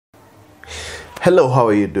Hello, how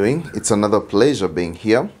are you doing? It's another pleasure being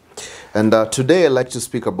here. And today I'd like to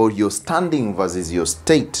speak about your standing versus your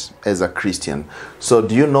state as a Christian. So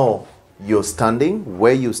do you know your standing,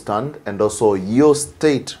 where you stand, and also your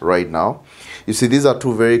state right now? You see, these are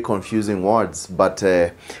two very confusing words, but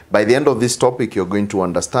by the end of this topic, you're going to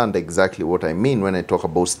understand exactly what I mean when I talk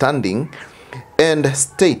about standing and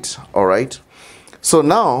state, all right? So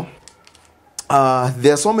now,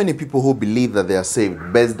 there are so many people who believe that they are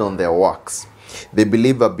saved based on their works. They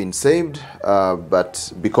believe I've been saved,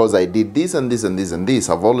 but because I did this and this and this and this,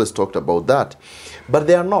 I've always talked about that. But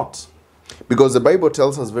they are not. Because the Bible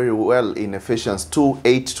tells us very well in Ephesians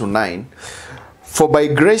 2:8-9, "For by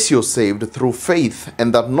grace you're saved through faith,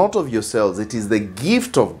 and that not of yourselves, it is the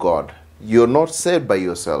gift of God." You're not saved by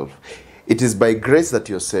yourself. It is by grace that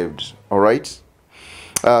you're saved, all right?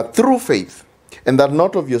 Through faith. And that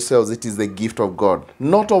not of yourselves, it is the gift of God,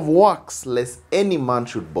 not of works, lest any man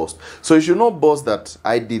should boast. So you should not boast that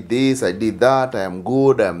I did this, I did that, I am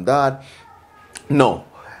good, I am that. No.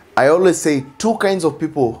 I always say two kinds of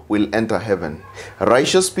people will enter heaven.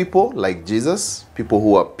 Righteous people like Jesus, people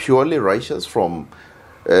who are purely righteous from,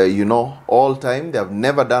 all time. They have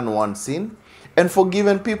never done one sin. And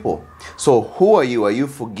forgiven people. So who are you? Are you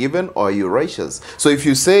forgiven or are you righteous? So if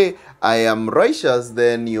you say, I am righteous,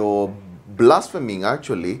 then you're blaspheming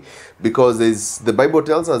actually, because the Bible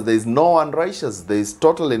tells us there is no one righteous. There is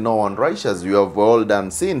totally no one righteous. You have all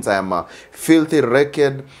done sins. I am a filthy,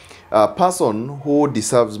 wretched person who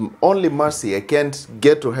deserves only mercy. I can't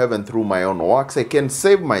get to heaven through my own works. I can't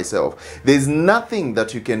save myself. There is nothing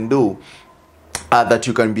that you can do that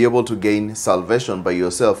you can be able to gain salvation by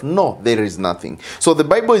yourself. No, there is nothing. So the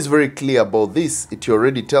Bible is very clear about this. It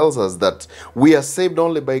already tells us that we are saved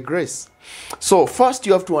only by grace. So first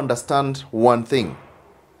you have to understand one thing.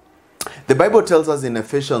 The Bible tells us in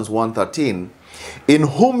Ephesians 1:13, "In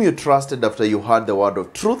whom you trusted after you heard the word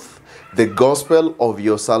of truth, the gospel of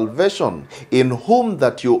your salvation, in whom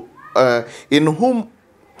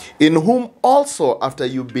also after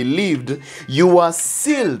you believed, you are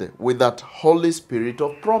sealed with that Holy Spirit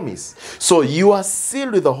of promise." So you are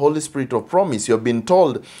sealed with the Holy Spirit of promise. You have been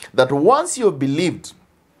told that once you have believed,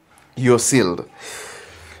 you're sealed.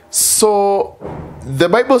 So the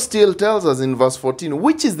Bible still tells us in verse 14,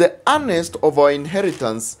 "Which is the earnest of our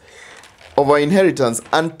inheritance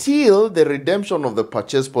until the redemption of the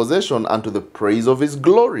purchased possession unto the praise of his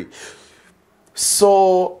glory."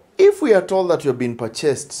 So if we are told that you have been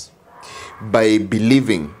purchased by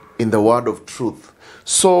believing in the word of truth,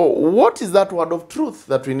 so what is that word of truth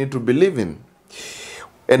that we need to believe in?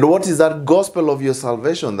 And what is that gospel of your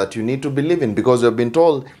salvation that you need to believe in? Because you have been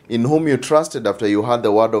told, in whom you trusted after you heard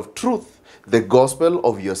the word of truth, the gospel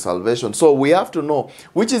of your salvation. So we have to know,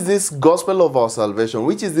 which is this gospel of our salvation?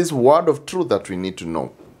 Which is this word of truth that we need to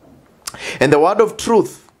know? And the word of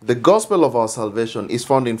truth, the gospel of our salvation, is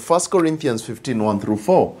found in 1 Corinthians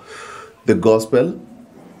 15:1-4. The gospel,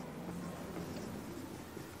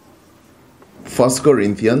 1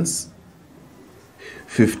 Corinthians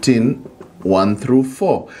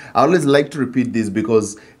 15:1-4. I always like to repeat this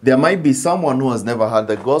because there might be someone who has never heard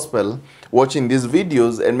the gospel watching these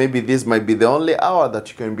videos, and maybe this might be the only hour that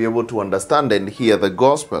you can be able to understand and hear the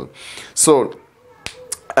gospel. So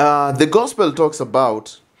the gospel talks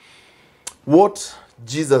about what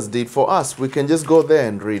Jesus did for us. We can just go there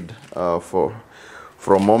and read for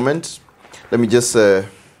a moment. Let me just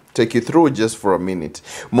take you through just for a minute.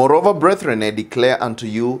 "Moreover, brethren, I declare unto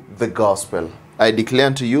you the gospel. I declare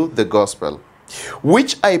unto you the gospel,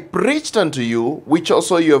 which I preached unto you, which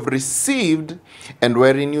also you have received, and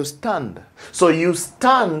wherein you stand." So you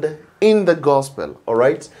stand in the gospel, all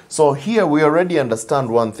right? So here we already understand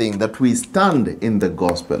one thing, that we stand in the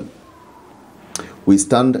gospel. We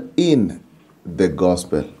stand in the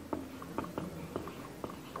gospel.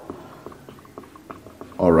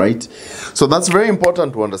 All right? So that's very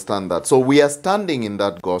important to understand that. So we are standing in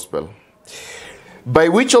that gospel. "By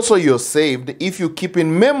which also you are saved, if you keep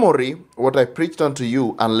in memory what I preached unto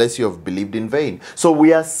you, unless you have believed in vain." So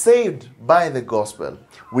we are saved by the gospel.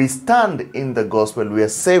 We stand in the gospel. We are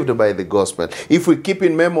saved by the gospel. If we keep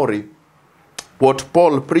in memory what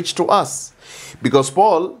Paul preached to us. Because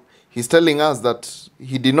Paul, he's telling us that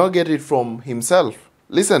he did not get it from himself.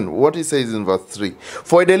 Listen what he says in verse 3.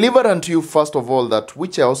 "For I delivered unto you first of all that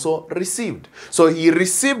which I also received." So he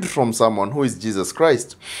received from someone who is Jesus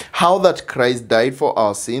Christ. "How that Christ died for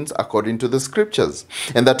our sins according to the scriptures,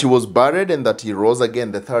 and that he was buried, and that he rose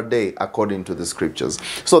again the third day according to the scriptures."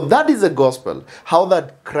 So that is the gospel. How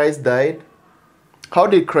that Christ died. How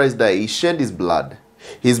did Christ die? He shed his blood.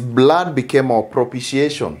 His blood became our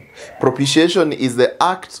propitiation. Propitiation is the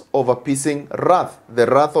act of appeasing wrath, the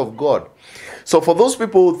wrath of God. So for those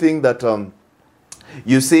people who think that,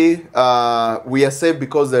 you see, we are saved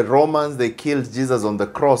because the Romans, they killed Jesus on the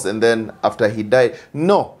cross and then after he died.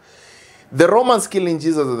 No. The Romans killing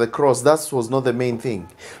Jesus on the cross, that was not the main thing.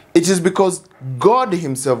 It is because God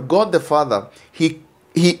himself, God the Father,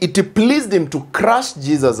 it pleased him to crush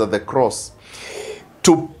Jesus at the cross,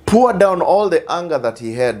 to pour down all the anger that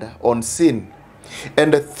he had on sin.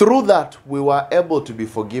 And through that, we were able to be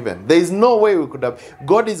forgiven. There is no way we could have.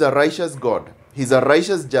 God is a righteous God. He's a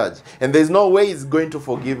righteous judge. And there's no way he's going to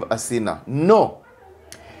forgive a sinner. No.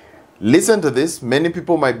 Listen to this. Many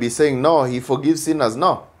people might be saying, no, he forgives sinners.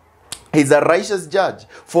 No. He's a righteous judge.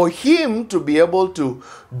 For him to be able to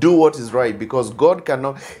do what is right, because God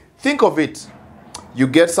cannot. Think of it. You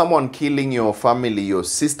get someone killing your family, your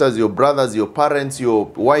sisters, your brothers, your parents, your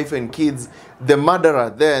wife and kids, the murderer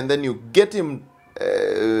there, and then you get him,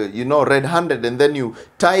 red-handed, and then you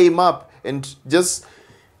tie him up, and just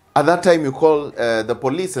at that time you call the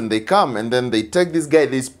police, and they come, and then they take this guy.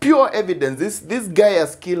 There's pure evidence. This guy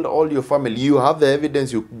has killed all your family. You have the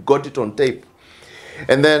evidence. You got it on tape.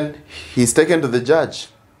 And then he's taken to the judge.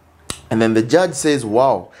 And then the judge says,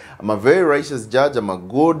 wow, I'm a very righteous judge. I'm a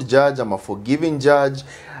good judge. I'm a forgiving judge.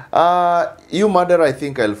 You murderer, I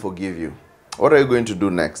think I'll forgive you. What are you going to do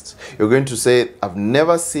next? You're going to say, I've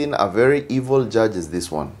never seen a very evil judge as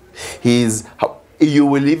this one. You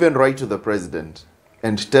will even write to the president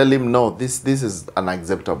and tell him, no, this is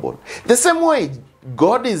unacceptable. The same way,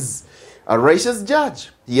 God is a righteous judge.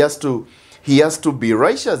 He has to be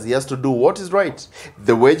righteous. He has to do what is right.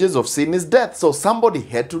 The wages of sin is death. So somebody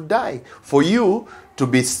had to die for you to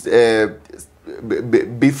be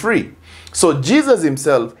free. So Jesus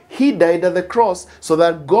himself, he died at the cross so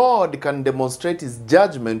that God can demonstrate his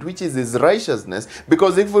judgment, which is his righteousness.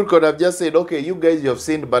 Because if we could have just said, okay, you guys, you have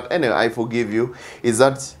sinned, but anyway, I forgive you. Is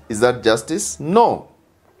that justice? No.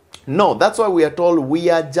 No, that's why we are told we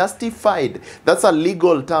are justified. That's a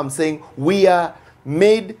legal term saying we are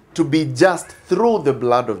made to be just through the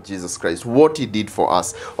blood of Jesus Christ, what he did for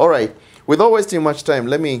us. All right, without wasting much time,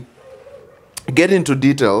 let me get into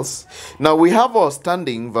details. Now we have our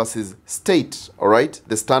standing versus state. All right,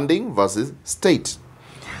 the standing versus state.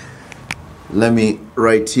 Let me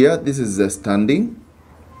write here. This is the standing.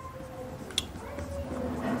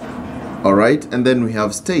 All right, and then we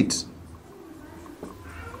have state.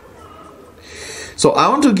 So I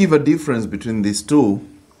want to give a difference between these two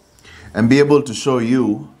and be able to show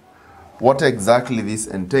you what exactly this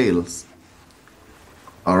entails.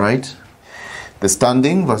 All right, the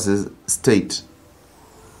standing versus state.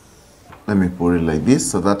 Let me put it like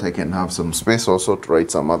this so that I can have some space also to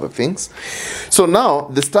write some other things. So now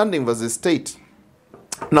the standing versus state.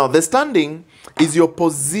 Now the standing is your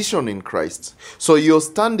position in Christ. So your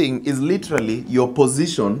standing is literally your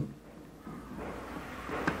position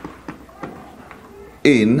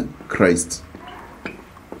in Christ.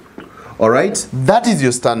 All right, that is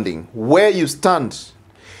your standing, where you stand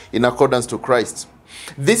in accordance to Christ.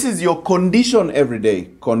 This is your condition every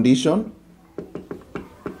day. Condition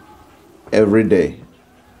every day.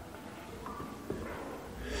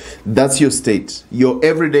 That's your state, your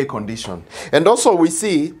everyday condition. And also we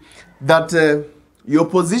see that your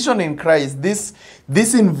position in Christ, this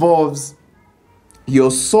involves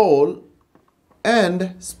your soul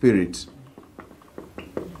and spirit.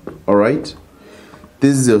 All right?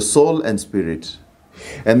 This is your soul and spirit.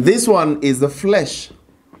 And this one is the flesh.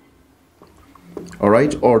 All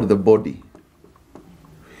right? Or the body.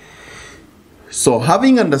 So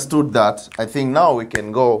having understood that, I think now we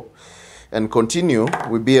can go and continue.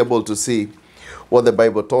 We'll be able to see what the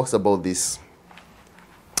Bible talks about this.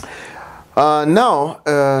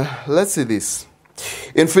 Let's see this.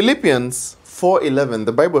 In Philippians 4:11,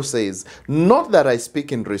 the Bible says, "Not that I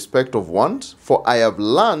speak in respect of want, for I have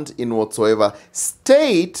learned in whatsoever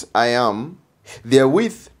state I am,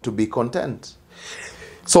 therewith to be content."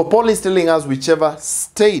 So Paul is telling us whichever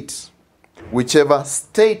state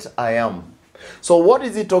I am. So what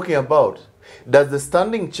is he talking about? Does the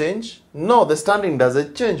standing change? No, the standing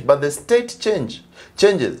doesn't change, but the state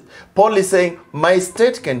changes. Paul is saying, my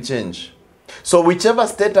state can change. So whichever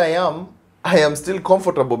state I am still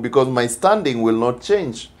comfortable because my standing will not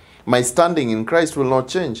change. My standing in Christ will not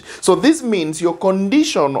change. So this means your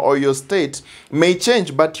condition or your state may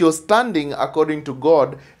change, but your standing according to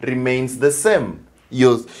God remains the same.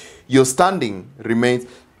 Your standing remains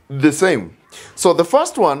the same. So the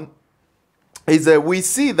first one is that we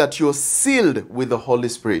see that you're sealed with the Holy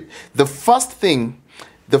Spirit. The first thing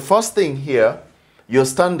here, you're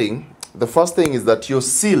standing, the first thing is that you're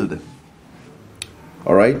sealed.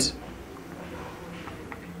 All right?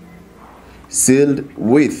 Sealed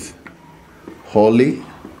with Holy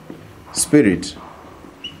Spirit.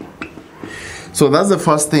 So that's the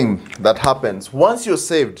first thing that happens. Once you're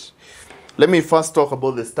saved, let me first talk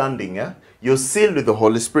about the standing. You're sealed with the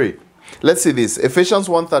Holy Spirit. Let's see this. Ephesians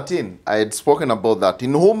 1:13. I had spoken about that.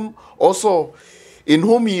 In whom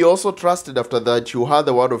ye also trusted, after that you heard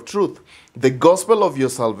the word of truth, the gospel of your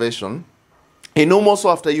salvation, in whom also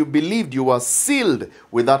after you believed, you were sealed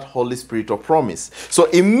with that Holy Spirit of promise. So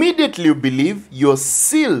immediately you believe, you're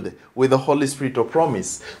sealed with the Holy Spirit of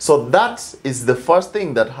promise. So that is the first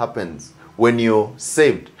thing that happens when you're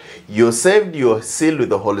saved. You're saved, you're sealed with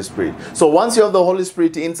the Holy Spirit. So once you have the Holy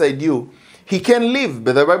Spirit inside you, He can live.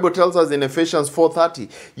 But the Bible tells us in Ephesians 4:30,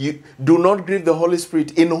 you do not grieve the Holy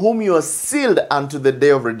Spirit, in whom you are sealed unto the day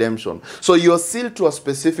of redemption. So you are sealed to a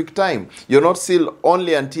specific time. You're not sealed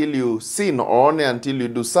only until you sin or only until you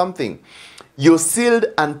do something. You're sealed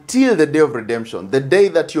until the day of redemption, the day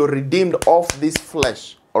that you're redeemed off this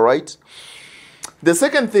flesh. All right? The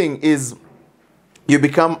second thing is you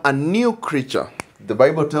become a new creature. The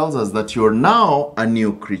Bible tells us that you're now a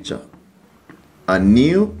new creature. A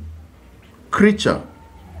new creature.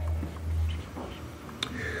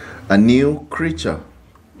 A new creature.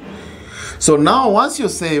 So now once you're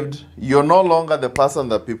saved, you're no longer the person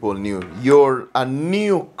that people knew. You're a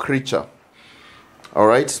new creature. All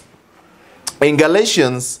right? In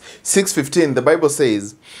Galatians 6:15, the Bible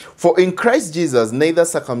says, for in Christ Jesus neither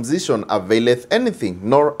circumcision availeth anything,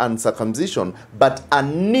 nor uncircumcision, but a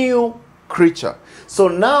new creature. So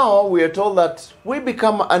now we are told that we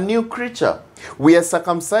become a new creature. We are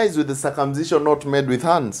circumcised with the circumcision not made with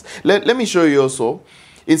hands. Let me show you also.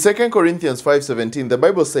 In 2 Corinthians 5:17, the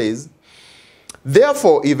Bible says,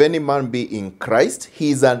 therefore, if any man be in Christ,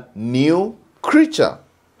 he is a new creature.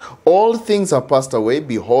 All things are passed away.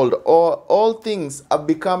 Behold, all things have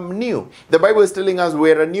become new. The Bible is telling us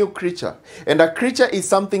we're a new creature. And a creature is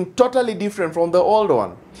something totally different from the old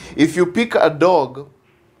one. If you pick a dog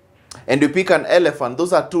and you pick an elephant,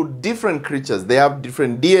 those are two different creatures. They have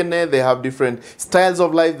different DNA. They have different styles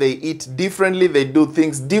of life. They eat differently. They do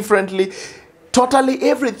things differently. Totally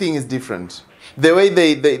everything is different. The way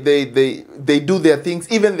they do their things,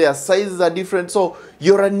 even their sizes are different. So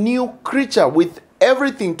you're a new creature with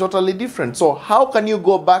everything totally different. So how can you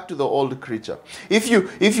go back to the old creature? If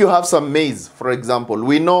you have some maize, for example,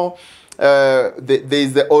 we know there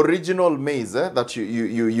is the original maize that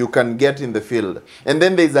you can get in the field, and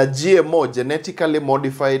then there is a GMO, genetically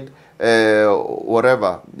modified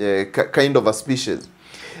kind of a species.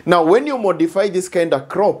 Now when you modify this kind of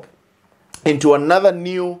crop into another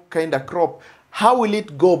new kind of crop, how will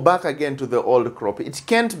it go back again to the old crop? It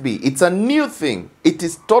can't be. It's a new thing. It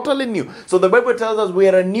is totally new. So the Bible tells us we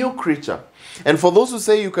are a new creature. And for those who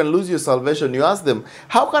say you can lose your salvation, you ask them,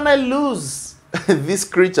 how can I lose this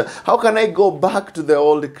creature? How can I go back to the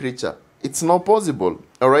old creature? It's not possible.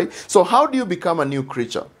 All right? So how do you become a new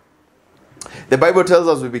creature? The Bible tells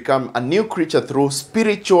us we become a new creature through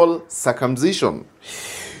spiritual circumcision.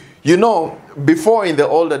 You know, before in the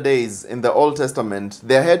older days, in the Old Testament,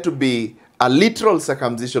 there had to be a literal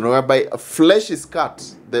circumcision whereby flesh is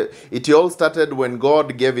cut. It all started when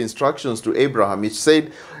God gave instructions to Abraham. It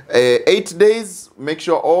said, 8 days, make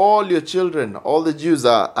sure all your children, all the Jews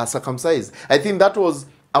are circumcised. I think that was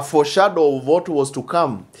a foreshadow of what was to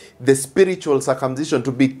come, the spiritual circumcision,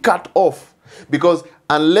 to be cut off. Because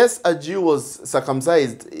unless a Jew was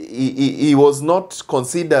circumcised, he was not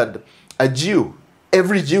considered a Jew.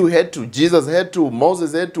 Every Jew had to. Jesus had to.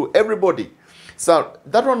 Moses had to. Everybody. So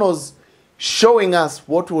that one was showing us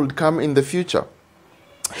what will come in the future.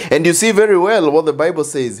 And you see very well what the Bible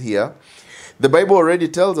says here. The Bible already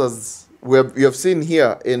tells us, we have seen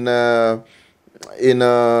here in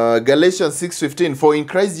Galatians 6:15, for in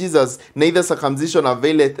Christ Jesus neither circumcision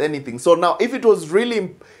availeth anything. So now if it was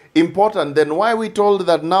really important, then why are we told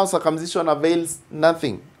that now circumcision avails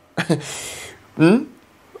nothing?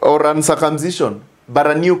 Or uncircumcision, but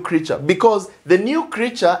a new creature? Because the new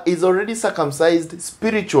creature is already circumcised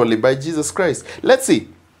spiritually by Jesus Christ. Let's see.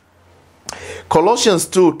 Colossians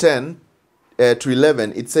 2:10 to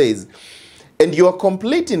 11, it says, and you are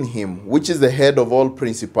complete in him, which is the head of all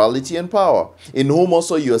principality and power, in whom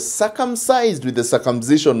also you are circumcised with the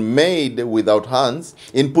circumcision made without hands,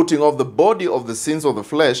 in putting off the body of the sins of the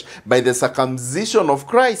flesh by the circumcision of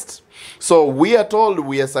Christ. So we are told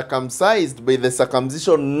we are circumcised by the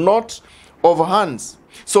circumcision not of hands.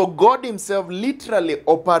 So God himself literally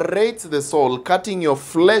operates the soul, cutting your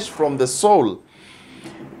flesh from the soul.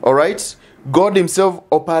 All right? God himself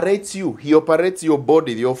operates you. He operates your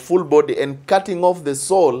body, your full body, and cutting off the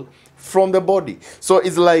soul from the body. So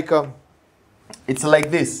it's like It's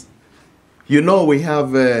like this. You know, we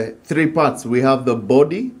have three parts. We have the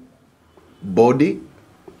body,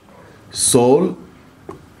 soul,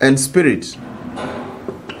 and spirit.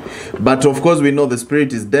 But of course, we know the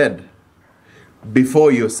spirit is dead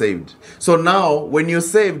before you're saved. So now, when you're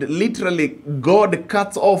saved, literally, God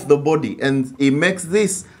cuts off the body and He makes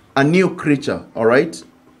this a new creature. All right?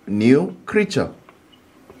 New creature.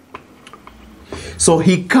 So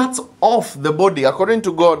He cuts off the body. According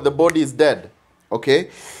to God, the body is dead. Okay?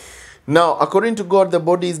 Now, according to God, the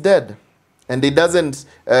body is dead. And He doesn't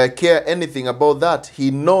care anything about that. He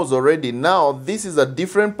knows already now this is a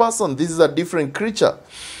different person. This is a different creature.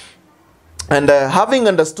 And having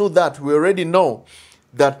understood that, we already know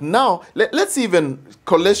that now, let's even,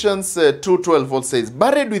 Colossians 2:12 also says,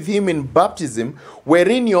 buried with Him in baptism,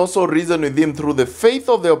 wherein you also reason with Him through the faith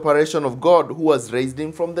of the operation of God, who has raised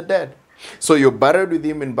Him from the dead. So you're buried with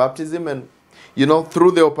Him in baptism and, you know,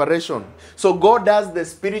 through the operation. So God does the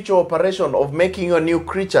spiritual operation of making you a new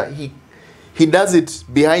creature. He does it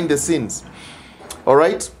behind the scenes. All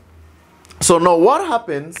right? So now what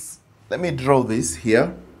happens, let me draw this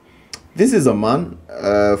here. This is a man.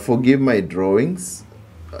 Forgive my drawings.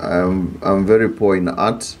 I'm very poor in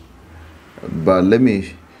art. But let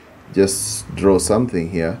me just draw something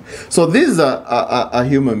here. So this is a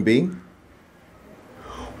human being.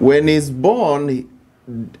 When he's born,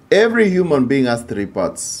 every human being has three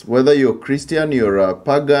parts. Whether you're Christian, you're a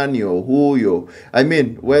pagan,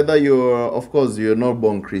 whether you're, of course, you're not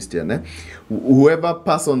born Christian. Whoever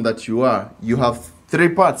person that you are, you have three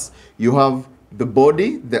parts. You have the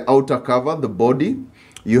body, the outer cover, the body.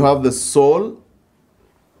 You have the soul.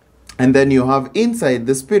 And then you have inside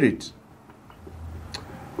the spirit.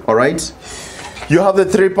 All right? You have the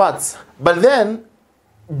three parts. But then,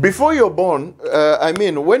 before you're born,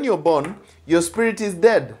 when you're born, your spirit is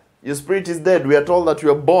dead. Your spirit is dead. We are told that we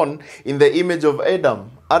are born in the image of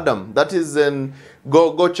Adam. That is in,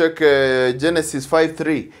 go check Genesis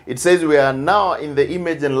 5:3. It says we are now in the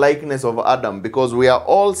image and likeness of Adam because we are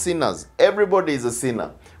all sinners. Everybody is a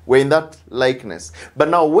sinner. We're in that likeness. But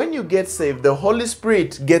now when you get saved, the Holy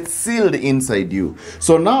Spirit gets sealed inside you.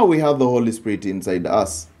 So now we have the Holy Spirit inside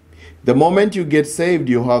us. The moment you get saved,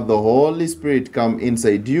 you have the Holy Spirit come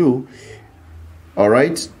inside you. All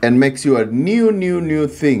right? And makes you a new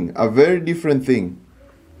thing. A very different thing.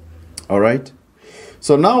 All right?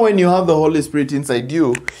 So now when you have the Holy Spirit inside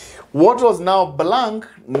you, what was now blank,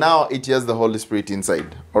 now it has the Holy Spirit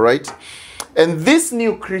inside. All right? And this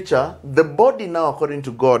new creature, the body now, according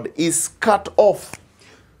to God, is cut off.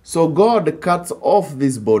 So God cuts off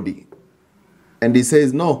this body. And He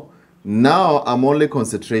says, no, now I'm only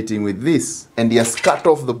concentrating with this. And He has cut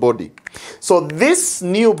off the body. So this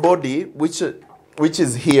new body, which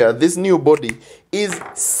is here, this new body is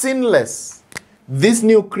sinless. This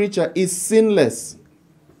new creature is sinless.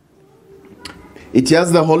 It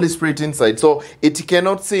has the Holy Spirit inside, so it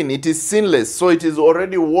cannot sin. It is sinless, so it is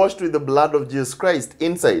already washed with the blood of Jesus Christ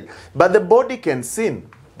inside. But the body can sin.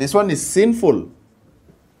 This one is sinful.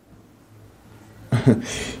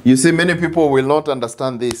 You see, many people will not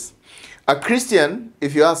understand this. A Christian,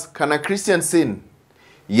 if you ask, can a Christian sin?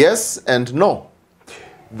 Yes and no.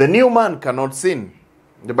 The new man cannot sin.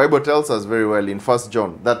 The Bible tells us very well in 1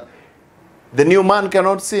 John that the new man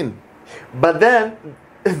cannot sin. But then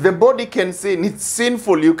the body can sin. It's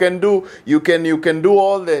sinful. You can do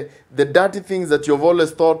all the dirty things that you've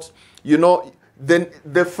always thought. You know, then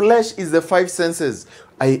the flesh is the five senses.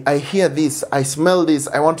 I hear this, I smell this,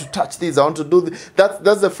 I want to touch this, I want to do this.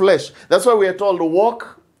 That's the flesh. That's why we are told to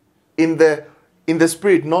walk in the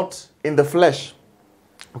spirit, not in the flesh.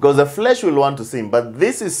 Because the flesh will want to sin, but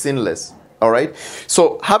this is sinless. All right?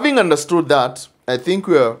 So having understood that, I think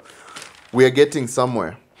we are getting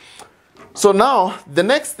somewhere. So now, the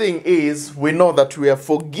next thing is, we know that we are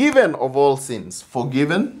forgiven of all sins.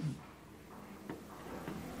 Forgiven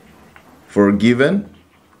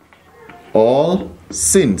all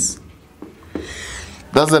sins.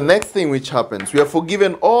 That's the next thing which happens. We are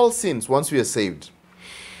forgiven all sins once we are saved.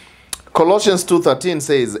 Colossians 2:13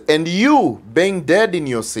 says, and you, being dead in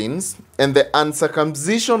your sins, and the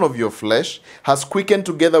uncircumcision of your flesh, has quickened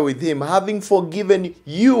together with Him, having forgiven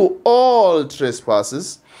you all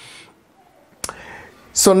trespasses.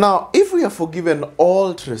 So now, if we are forgiven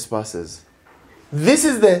all trespasses, this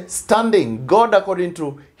is the standing. God, according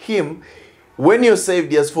to Him, when you're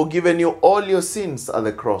saved, He has forgiven you all your sins at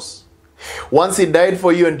the cross. Once He died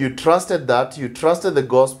for you and you trusted that, you trusted the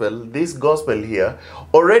gospel, this gospel here,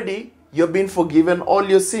 already you've been forgiven all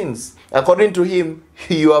your sins. According to Him,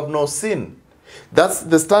 you have no sin. That's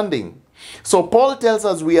the standing. So Paul tells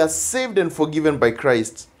us we are saved and forgiven by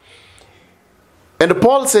Christ. And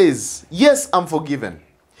Paul says, yes, I'm forgiven.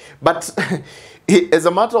 But as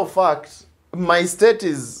a matter of fact, my state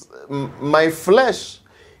is, my flesh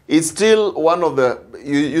is still one of the,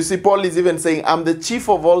 you see, Paul is even saying, I'm the chief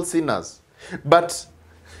of all sinners. But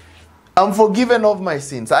I'm forgiven of my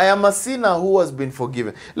sins. I am a sinner who has been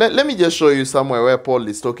forgiven. Let me just show you somewhere where Paul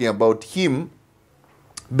is talking about him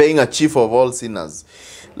being a chief of all sinners.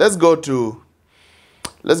 Let's go to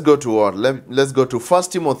what? Let's go to 1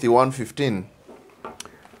 Timothy 1:15.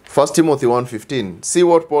 1 Timothy 1:15. See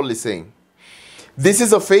what Paul is saying. This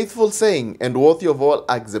is a faithful saying and worthy of all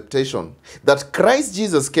acceptation, that Christ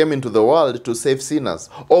Jesus came into the world to save sinners,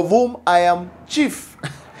 of whom I am chief.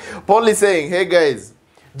 Paul is saying, hey guys,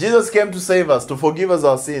 Jesus came to save us, to forgive us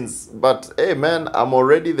our sins. But hey man, I'm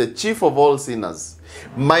already the chief of all sinners.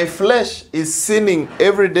 My flesh is sinning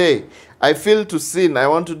every day. I feel to sin. I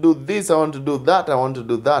want to do this, I want to do that, I want to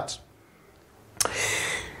do that.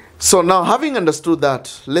 So now, having understood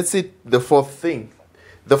that, let's see the fourth thing.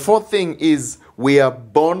 The fourth thing is we are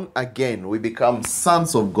born again. We become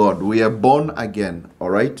sons of God. We are born again.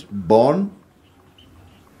 All right? Born.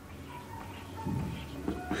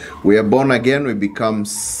 We are born again. We become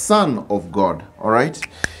son of God. All right?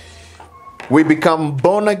 We become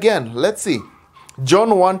born again. Let's see. John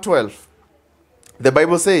 1:12. The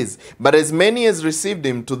Bible says, but as many as received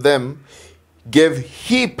him, to them gave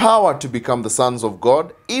he power to become the sons of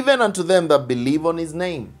God, even unto them that believe on his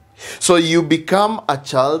name. So you become a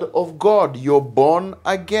child of God. You're born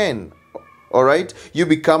again. All right? You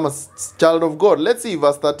become a child of God. Let's see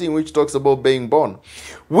verse 13, which talks about being born.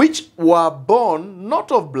 Which were born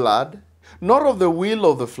not of blood, nor of the will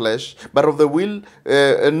of the flesh, but of the will,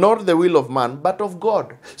 not the will of man, but of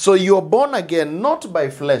God. So you're born again, not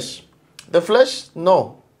by flesh. The flesh,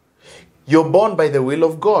 no. You're born by the will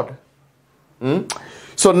of God.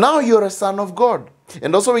 So now you're a son of God.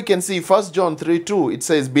 And also we can see 1 John 3:2. It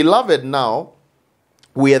says, beloved, now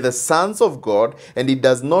we are the sons of God, and it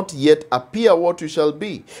does not yet appear what we shall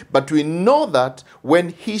be. But we know that when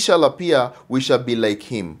he shall appear, we shall be like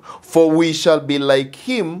him. For we shall be like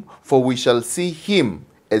him, for we shall see him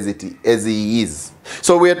as he is.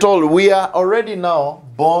 So we are told we are already now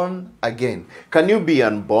born again. Can you be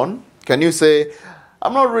unborn? Can you say,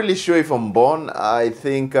 I'm not really sure if I'm born. I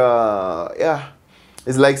think, yeah,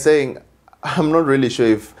 it's like saying, I'm not really sure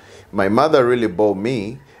if my mother really bore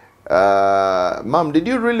me. Mom, did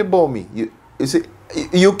you really bore me? You see,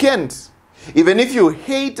 you can't. Even if you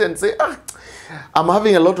hate and say, I'm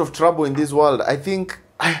having a lot of trouble in this world, I think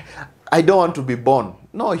I don't want to be born.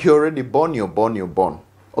 No, you're already born, you're born, you're born.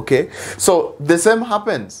 Okay? So the same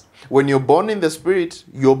happens. When you're born in the Spirit,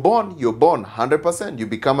 you're born 100%. You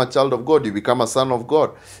become a child of God, you become a son of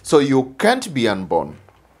God. So you can't be unborn.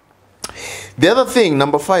 The other thing,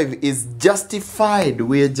 number 5, is justified.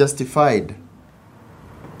 We are justified.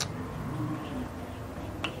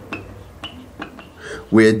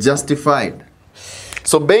 We are justified.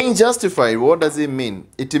 So being justified, what does it mean?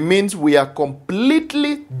 It means we are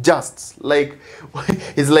completely just. Like,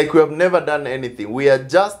 it's like we have never done anything. We are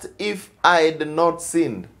just if I had not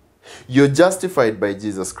sinned. You're justified by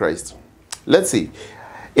Jesus Christ. Let's see.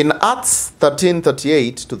 In Acts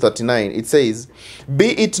 13:38-39, it says,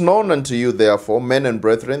 be it known unto you, therefore, men and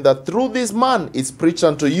brethren, that through this man is preached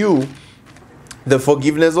unto you the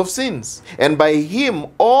forgiveness of sins. And by him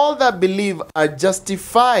all that believe are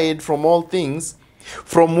justified from all things,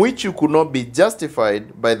 from which you could not be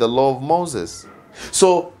justified by the law of Moses.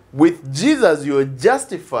 So with Jesus you are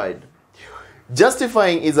justified.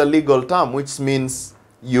 Justifying is a legal term, which means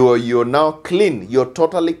you're now clean. You're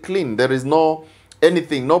totally clean. There is no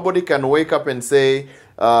anything. Nobody can wake up and say,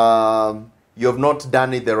 you have not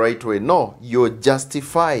done it the right way. No, you're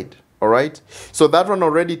justified. All right? So that one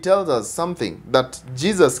already tells us something, that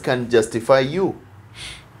Jesus can justify you.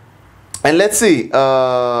 And let's see,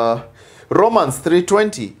 Romans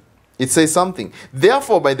 3:20, it says something.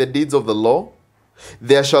 Therefore, by the deeds of the law,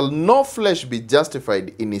 there shall no flesh be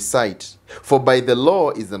justified in his sight. For by the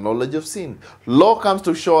law is the knowledge of sin. Law comes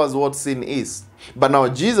to show us what sin is. But now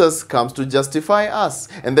Jesus comes to justify us.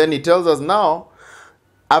 And then he tells us now,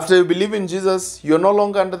 after you believe in Jesus, you're no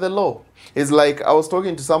longer under the law. It's like I was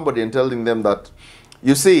talking to somebody and telling them that,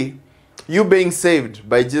 you see, you being saved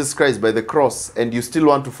by Jesus Christ, by the cross, and you still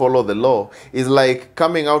want to follow the law, is like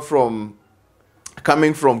coming from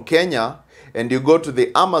Kenya, and you go to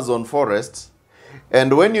the Amazon forest.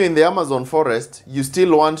 And when you're in the Amazon forest, you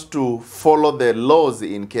still want to follow the laws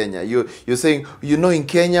in Kenya. You're saying, you know, in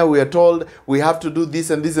Kenya we are told we have to do this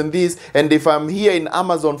and this and this. And if I'm here in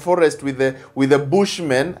Amazon forest with the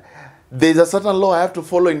bushmen, there's a certain law I have to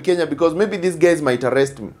follow in Kenya because maybe these guys might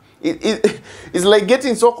arrest me. It's like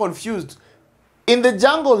getting so confused. In the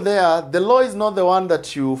jungle there, the law is not the one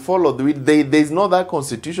that you follow. There's no that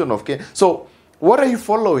constitution of Cain. So what are you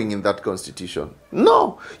following in that constitution?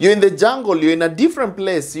 No. You're in the jungle. You're in a different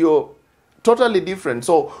place. You're totally different.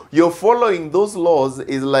 So you're following those laws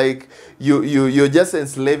is like you're just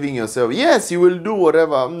enslaving yourself. Yes, you will do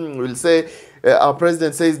whatever. We'll say our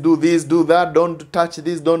president says do this, do that, don't touch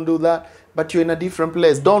this, don't do that. But you're in a different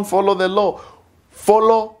place. Don't follow the law.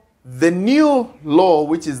 Follow the new law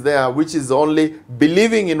which is there, which is only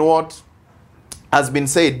believing in what has been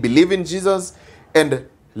said. Believe in Jesus and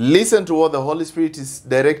listen to what the Holy Spirit is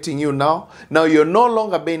directing you now. Now you're no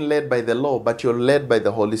longer being led by the law, but you're led by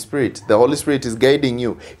the Holy Spirit. The Holy Spirit is guiding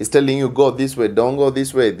you. It's telling you, go this way, don't go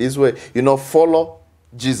this way, this way. You know, follow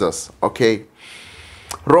Jesus, okay?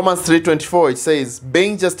 Romans 3:24, it says,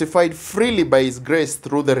 being justified freely by his grace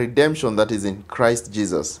through the redemption that is in Christ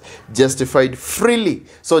Jesus. Justified freely.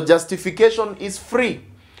 So justification is free.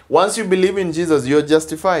 Once you believe in Jesus, you're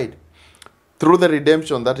justified through the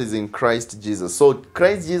redemption that is in Christ Jesus. So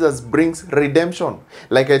Christ Jesus brings redemption.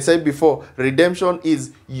 Like I said before, redemption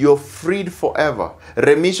is you're freed forever.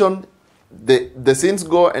 Remission, the sins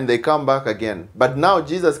go and they come back again. But now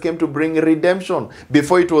Jesus came to bring redemption.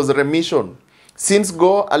 Before it was remission. Sins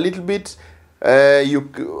go a little bit.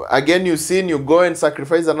 You sin, you go and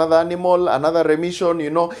sacrifice another animal, another remission. You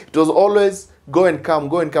know, it was always go and come,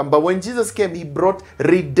 go and come. But when Jesus came, he brought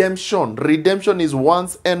redemption. Redemption is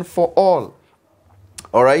once and for all.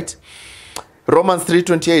 All right. Romans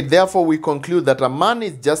 3:28, therefore we conclude that a man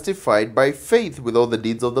is justified by faith without the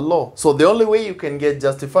deeds of the law. So the only way you can get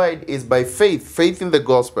justified is by faith, faith in the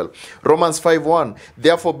gospel. Romans 5:1,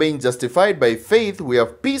 therefore being justified by faith, we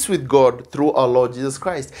have peace with God through our Lord Jesus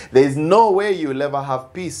Christ. There is no way you will ever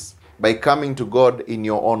have peace by coming to God in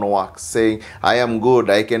your own works, saying, I am good,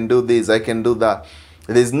 I can do this, I can do that.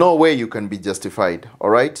 There's no way you can be justified,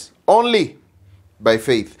 all right? Only by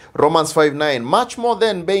faith. Romans 5:9, much more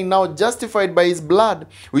then, being now justified by his blood,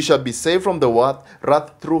 we shall be saved from the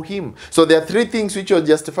wrath through him. So there are three things which you're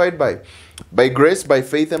justified by grace, by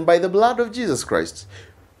faith, and by the blood of Jesus Christ.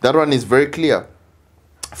 That one is very clear.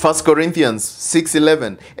 1 Corinthians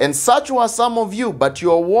 6:11, and such were some of you, but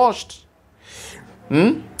you are washed.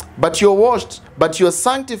 But you're washed, but you're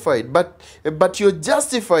sanctified, but you're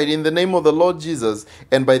justified in the name of the Lord Jesus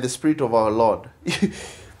and by the Spirit of our Lord.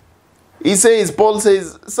 Paul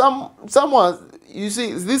says, someone, you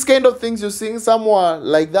see, these kind of things you're seeing, some were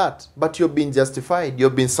like that, but you've been justified,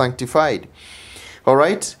 you've been sanctified. All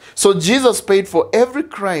right? So Jesus paid for every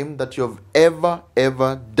crime that you've ever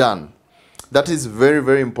done. That is very,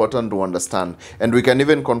 very important to understand. And we can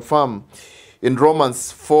even confirm in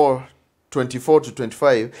Romans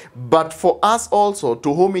 4:24-25, but for us also,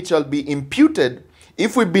 to whom it shall be imputed,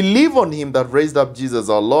 if we believe on him that raised up Jesus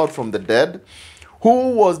our Lord from the dead,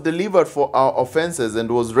 who was delivered for our offenses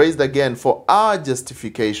and was raised again for our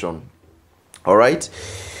justification. All right?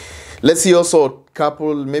 Let's see also a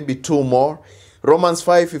couple, maybe two more. Romans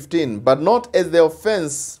 5:15, but not as the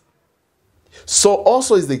offense, so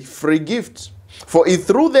also is the free gift. For if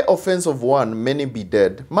through the offense of one many be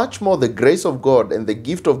dead, much more the grace of God and the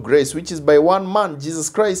gift of grace, which is by one man, Jesus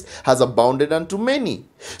Christ, has abounded unto many.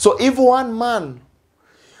 So if one man,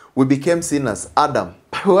 we became sinners, Adam.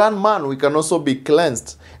 By one man, we can also be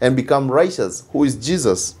cleansed and become righteous, who is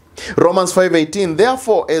Jesus. Romans 5:18,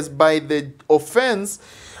 therefore, as by the offense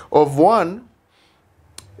of one,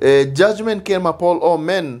 judgment came upon all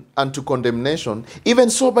men unto condemnation, even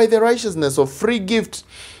so by the righteousness of free gift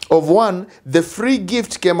of one, the free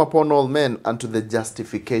gift came upon all men unto the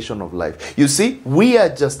justification of life. You see, we are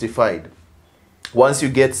justified. Once you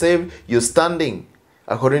get saved, you're standing.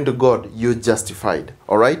 According to God, you're justified.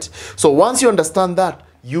 All right? So once you understand that,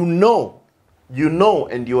 you know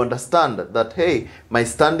and you understand that, hey, my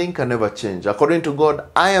standing can never change. According to God,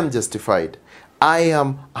 I am justified. I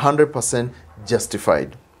am 100%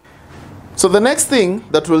 justified. So the next thing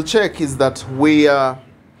that we'll check is that we are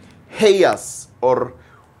heirs, or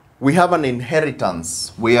we have an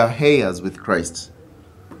inheritance. We are heirs with Christ.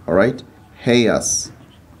 All right? Heirs.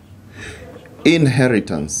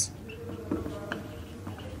 Inheritance.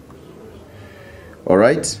 All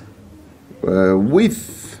right?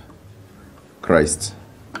 With Christ.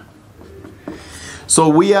 So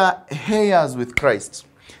we are heirs with Christ.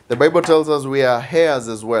 The Bible tells us we are heirs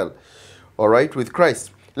as well. All right? With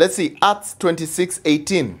Christ. Let's see. Acts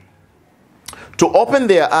 26:18. to open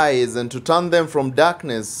their eyes and to turn them from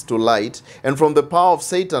darkness to light and from the power of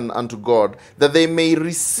Satan unto God, that they may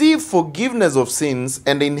receive forgiveness of sins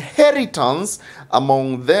and inheritance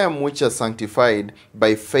among them which are sanctified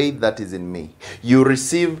by faith that is in me. You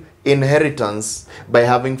receive inheritance by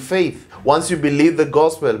having faith. Once you believe the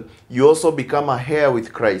gospel, you also become a heir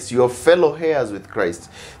with Christ. You are fellow heirs with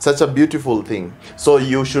Christ. Such a beautiful thing. So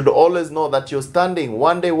you should always know that you're standing.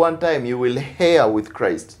 One day, one time, you will heir with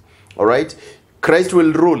Christ. All right? Christ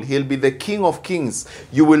will rule. He'll be the King of Kings.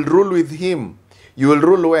 You will rule with him. You will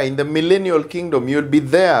rule where? In the millennial kingdom. You'll be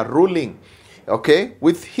there ruling, okay,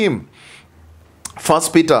 with him. 1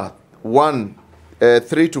 Peter 1,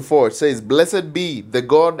 3-4, it says, Blessed be the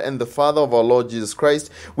God and the Father of our Lord Jesus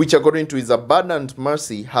Christ, which according to his abundant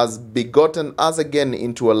mercy has begotten us again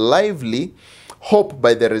into a lively hope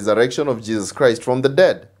by the resurrection of Jesus Christ from the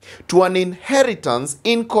dead, to an inheritance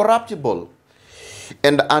incorruptible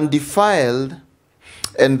and undefiled,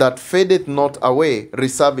 and that fadeth not away,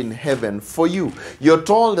 reserved in heaven for you. You're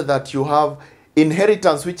told that you have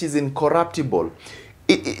inheritance which is incorruptible.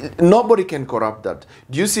 Nobody can corrupt that.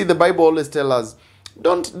 Do you see the Bible always tell us,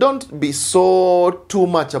 don't be so too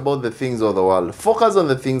much about the things of the world. Focus on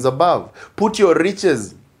the things above. Put your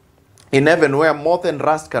riches in heaven where moth and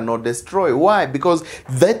rust cannot destroy. Why? Because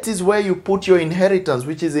that is where you put your inheritance,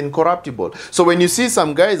 which is incorruptible. So when you see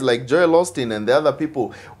some guys like Joel Austin and the other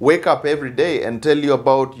people wake up every day and tell you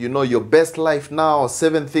about, you know, your best life now,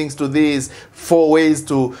 7 things to this, 4 ways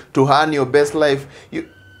to earn your best life.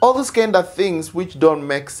 All those kind of things which don't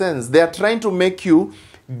make sense. They are trying to make you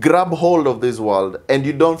grab hold of this world and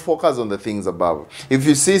you don't focus on the things above. If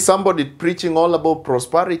you see somebody preaching all about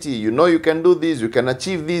prosperity, you know you can do this, you can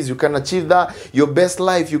achieve this, you can achieve that, your best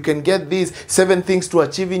life, you can get these 7 things to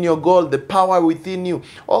achieve in your goal, the power within you,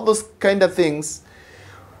 all those kind of things.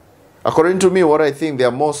 According to me, what I think, they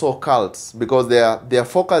are more so cults, because they are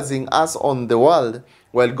focusing us on the world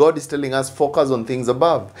while God is telling us focus on things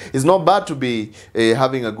above. It's not bad to be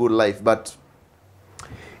having a good life, but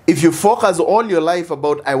if you focus all your life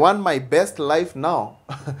about, I want my best life now,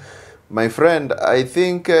 my friend, I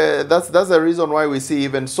think that's the reason why we see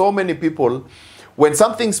even so many people, when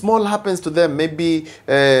something small happens to them, maybe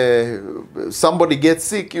somebody gets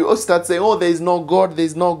sick, you start saying, oh, there is no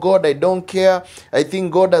God, I don't care, I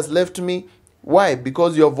think God has left me. Why?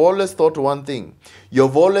 Because you have always thought one thing. You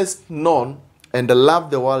have always known and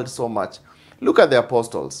loved the world so much. Look at the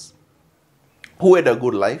apostles. Who had a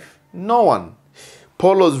good life? No one.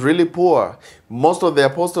 Paul was really poor. Most of the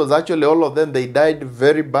apostles, actually all of them, they died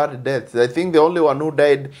very bad deaths. I think the only one who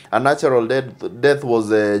died a natural death was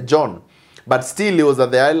John. But still he was at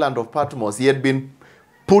the island of Patmos. He had been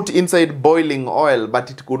put inside boiling oil, but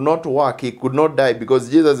it could not work. He could not die because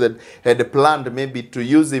Jesus had planned maybe to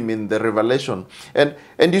use him in the Revelation. And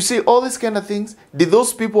you see all these kind of things. Did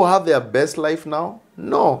those people have their best life now?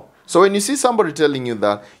 No. So when you see somebody telling you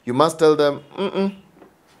that, you must tell them,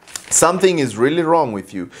 something is really wrong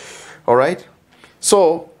with you. All right?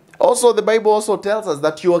 So, also the Bible also tells us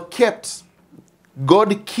that you are kept.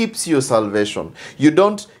 God keeps your salvation. You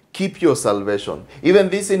don't keep your salvation. Even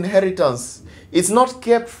this inheritance, it's not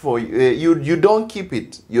kept for you. You don't keep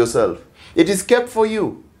it yourself. It is kept for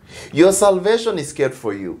you. Your salvation is kept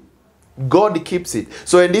for you. God keeps it.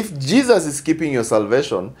 So, and if Jesus is keeping your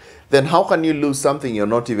salvation, then how can you lose something you're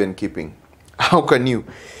not even keeping? How can you?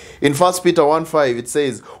 In 1 Peter 1:5, it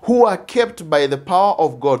says, who are kept by the power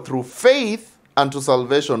of God through faith unto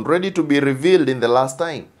salvation, ready to be revealed in the last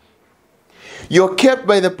time. You're kept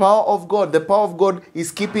by the power of God. The power of God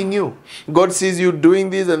is keeping you. God sees you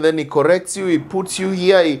doing this and then he corrects you. He puts you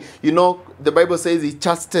here. You know, the Bible says he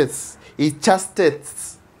chastens. He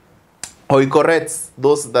chastens or he corrects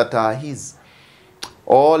those that are his.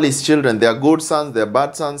 All his children, they are good sons, they are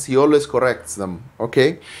bad sons. He always corrects them.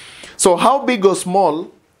 Okay? So how big or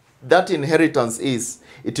small that inheritance is,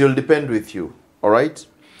 it will depend with you. All right?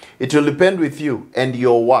 It will depend with you and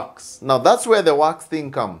your works. Now, that's where the works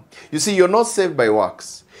thing come. You see, you're not saved by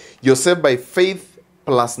works. You're saved by faith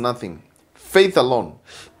plus nothing. Faith alone.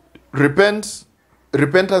 Repentance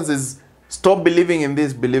is stop believing in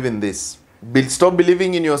this, believe in this. Stop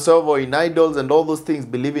believing in yourself or in idols and all those things.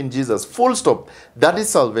 Believe in Jesus. Full stop. That is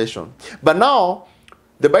salvation. But now,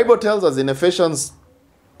 the Bible tells us in Ephesians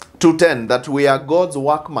 2:10 that we are God's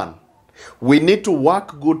workman. We need to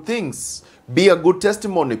work good things. Be a good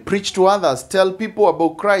testimony. Preach to others. Tell people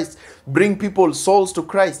about Christ. Bring people's souls to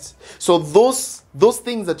Christ. So those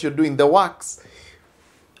things that you're doing, the works,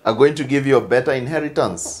 are going to give you a better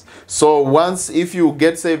inheritance. So once, if you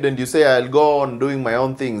get saved and you say, I'll go on doing my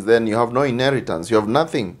own things, then you have no inheritance. You have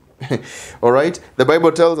nothing. All right? The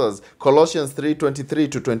Bible tells us, Colossians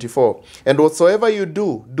 3:23-24, and whatsoever you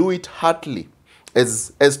do, do it heartily,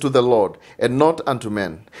 as to the Lord, and not unto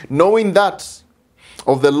men, knowing that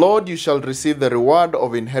of the Lord you shall receive the reward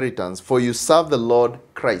of inheritance, for you serve the Lord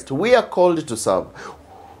Christ. We are called to serve.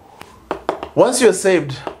 Once you're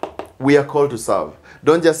saved, we are called to serve.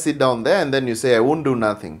 Don't just sit down there and then you say, I won't do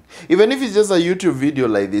nothing. Even if it's just a YouTube video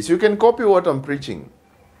like this, you can copy what I'm preaching.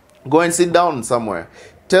 Go and sit down somewhere.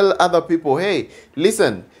 Tell other people, hey,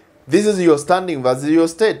 listen, this is your standing versus your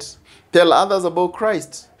state. Tell others about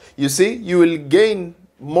Christ. You see, you will gain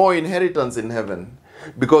more inheritance in heaven.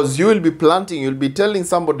 Because you will be planting, you'll be telling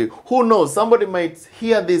somebody, who knows, somebody might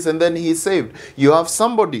hear this and then he's saved. You have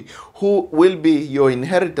somebody who will be your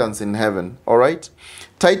inheritance in heaven. All right?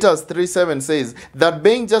 Titus 3:7 says, that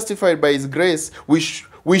being justified by his grace,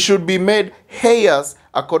 we should be made heirs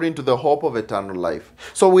according to the hope of eternal life.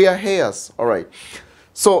 So we are heirs. All right.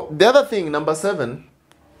 So the other thing, number 7,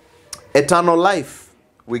 eternal life.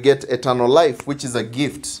 We get eternal life, which is a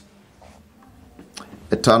gift.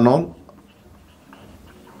 Eternal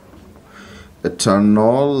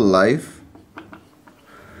life,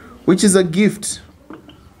 which is a gift.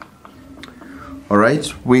 All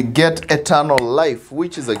right, we get eternal life,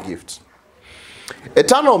 which is a gift.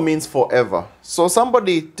 Eternal means forever. So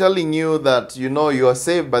somebody telling you that, you know, you are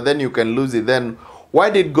saved, but then you can lose it, then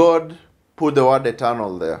why did God put the word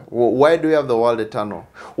eternal there? Why do we have the word eternal?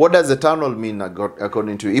 What does eternal mean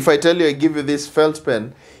according to you? If I tell you I give you this felt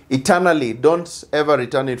pen, eternally, don't ever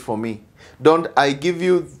return it for me. I give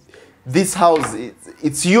you this house,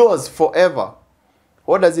 it's yours forever.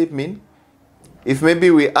 What does it mean? If maybe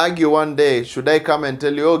we argue one day, should I come and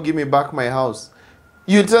tell you, oh, give me back my house?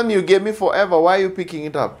 You tell me you gave me forever, why are you picking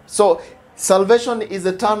it up? So salvation is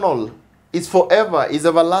eternal, it's forever, it's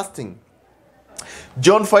everlasting.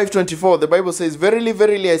 John 5:24, the Bible says, verily,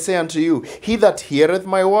 verily, I say unto you, he that heareth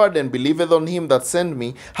my word and believeth on him that sent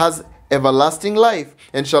me has everlasting life,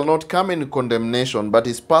 and shall not come into condemnation, but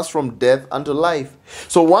is passed from death unto life.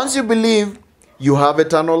 So once you believe, you have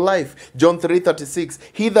eternal life. John 3:36,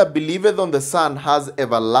 he that believeth on the Son has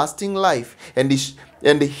everlasting life, and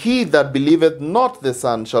he that believeth not the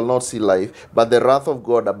Son shall not see life, but the wrath of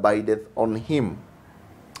God abideth on him.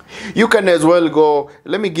 You can as well go,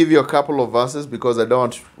 let me give you a couple of verses because I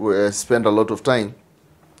don't want to spend a lot of time.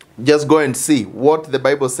 Just go and see what the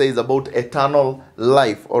Bible says about eternal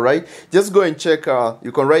life, all right? Just go and check,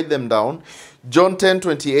 you can write them down. John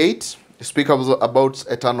 10:28, speak about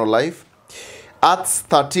eternal life. Acts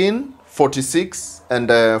 13:46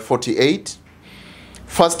 and 48.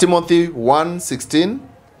 1 Timothy 1:16.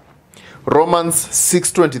 Romans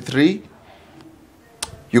 6:23.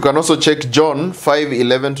 You can also check John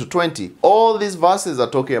 5:11-20. All these verses are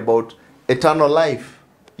talking about eternal life.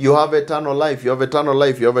 You have eternal life, you have eternal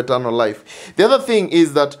life, you have eternal life. The other thing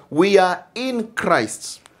is that we are in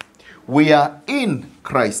Christ. We are in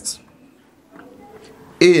Christ.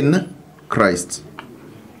 In Christ.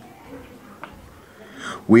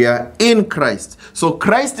 We are in Christ. So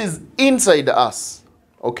Christ is inside us.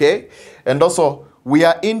 Okay? And also, we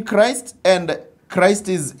are in Christ and Christ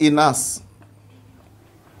is in us.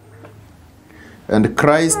 And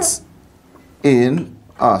Christ in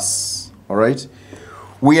us. All right?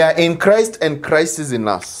 We are in Christ and Christ is in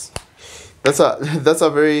us. That's a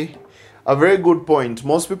very good point.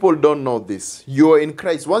 Most people don't know this. You are in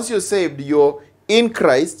Christ. Once you're saved, you're in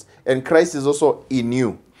Christ and Christ is also in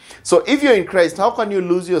you. So if you're in Christ, how can you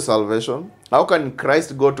lose your salvation? How can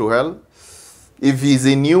Christ go to hell if he's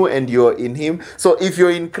in you and you're in him? So if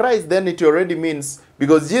you're in Christ, then it already means,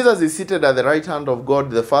 because Jesus is seated at the right hand of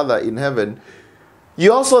God the Father in heaven,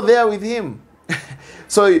 you're also there with him.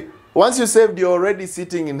 So once you're saved, you're already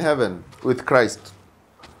sitting in heaven with Christ.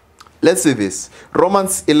 Let's see this.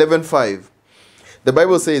 Romans 11:5. The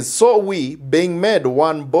Bible says, so we, being made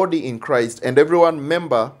one body in Christ, and everyone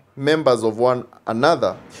members of one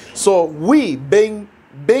another. So we, being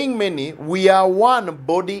many, we are one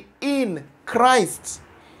body in Christ,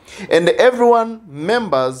 and everyone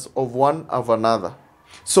members of one of another.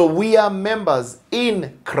 So we are members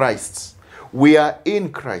in Christ. We are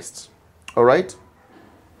in Christ. All right?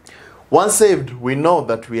 Once saved, we know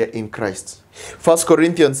that we are in Christ. 1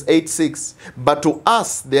 Corinthians 8:6. But to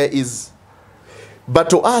us there is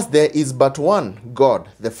but one God,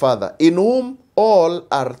 the Father, in whom all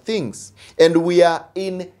are things, and we are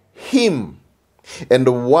in him.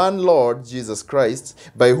 And one Lord, Jesus Christ,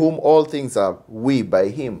 by whom all things are, we by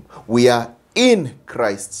him. We are in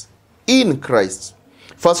Christ. In Christ.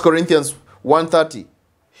 1 Corinthians 1:30.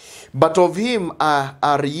 But of him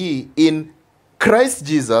are ye in Christ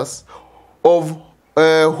Jesus, of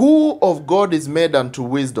who of God is made unto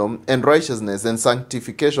wisdom and righteousness and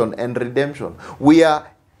sanctification and redemption. We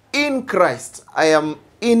are in Christ. I am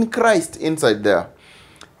in Christ inside there.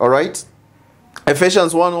 All right.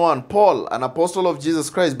 Ephesians 1:1, Paul, an apostle of Jesus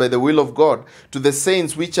Christ by the will of God, to the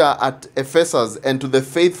saints which are at Ephesus and to the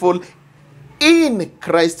faithful in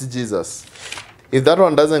Christ Jesus. If that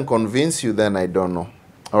one doesn't convince you, then I don't know.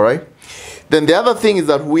 All right. Then the other thing is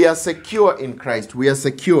that we are secure in Christ. We are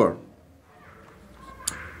secure.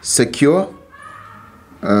 Secure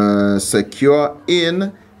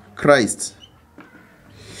in Christ.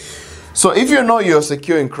 So if you know you're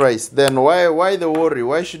secure in Christ, then why the worry?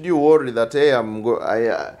 Why should you worry that, hey,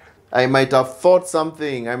 I might have thought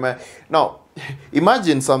something? Now,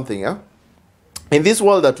 imagine something. Yeah? In this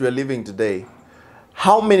world that we are living today,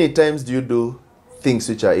 how many times do you do things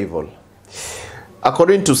which are evil?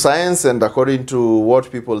 According to science and according to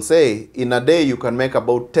what people say, in a day you can make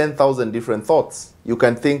about 10,000 different thoughts. You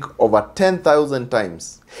can think over 10,000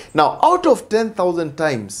 times. Now, out of 10,000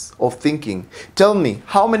 times of thinking, tell me,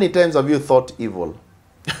 how many times have you thought evil?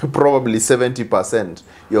 Probably 70%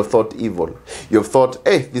 you have thought evil. You've thought,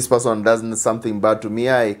 hey, this person does something bad to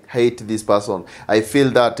me. I hate this person. I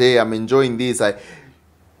feel that, hey, I'm enjoying this.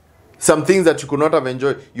 Some things that you could not have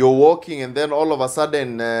enjoyed. You're walking and then all of a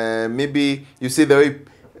sudden, maybe you see the way.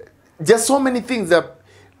 Just so many things that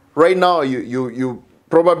right now you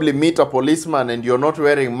probably meet a policeman and you're not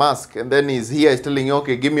wearing mask. And then he's telling you,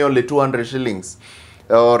 okay, give me only 200 shillings.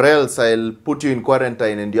 Or else I'll put you in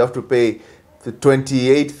quarantine and you have to pay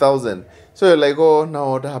 28,000. So you're like, oh,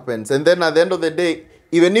 now what happens? And then at the end of the day,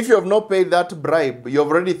 even if you have not paid that bribe, you've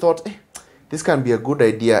already thought, hey, this can be a good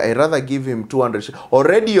idea. I'd rather give him 200.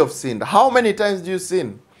 Already you've sinned. How many times do you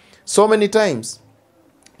sin? So many times.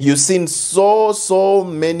 You sin so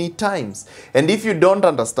many times. And if you don't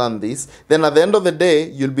understand this, then at the end of the day,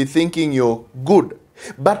 you'll be thinking you're good.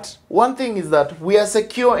 But one thing is that we are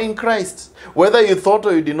secure in Christ. Whether you thought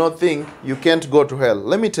or you did not think, you can't go to hell.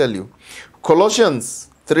 Let me tell you. Colossians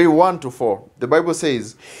 3:1-4. The Bible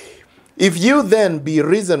says, if you then be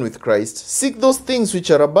risen with Christ, seek those things which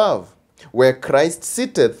are above, where Christ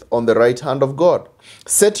sitteth on the right hand of God.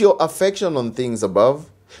 Set your affection on things above,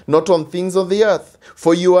 not on things of the earth.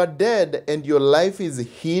 For you are dead, and your life is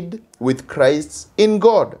hid with Christ in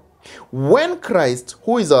God. When Christ,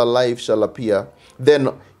 who is our life, shall appear, then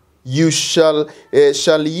you shall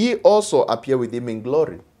ye also appear with him in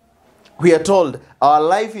glory. We are told our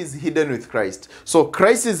life is hidden with Christ. So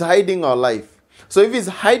Christ is hiding our life. So if he's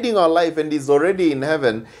hiding our life and he's already in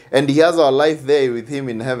heaven and he has our life there with him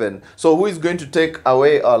in heaven, so who is going to take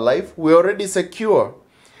away our life? We're already secure.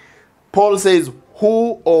 Paul says,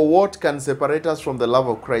 who or what can separate us from the love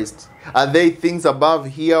of Christ? Are they things above,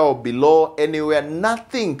 here, or below, anywhere?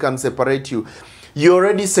 Nothing can separate you. You're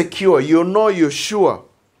already secure. You know you're sure.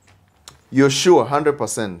 You're sure,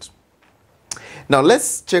 100%. Now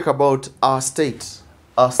let's check about our state.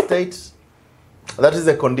 Our state, that is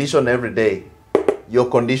a condition every day. Your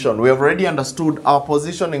condition. We have already understood our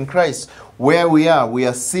position in Christ. Where we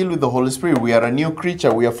are sealed with the Holy Spirit. We are a new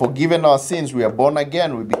creature. We are forgiven our sins. We are born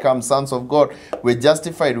again. We become sons of God. We're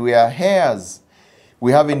justified. We are heirs.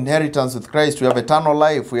 We have inheritance with Christ. We have eternal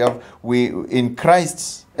life. We in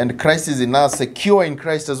Christ, and Christ is in us, secure in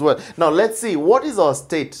Christ as well. Now let's see, what is our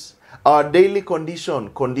state? Our daily condition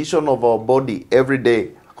of our body every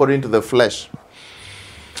day according to the flesh.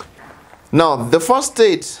 Now, the first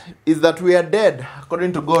state is that we are dead.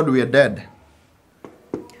 According to God, we are dead.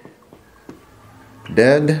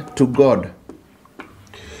 Dead to God.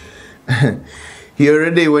 He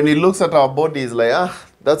already, when he looks at our body, he's like,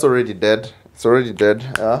 that's already dead. It's already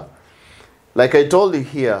dead. Like I told you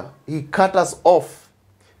here, he cut us off.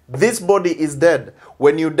 This body is dead.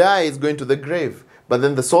 When you die, it's going to the grave. But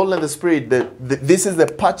then the soul and the spirit, this is the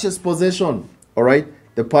purchased possession. All right?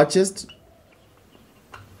 The purchased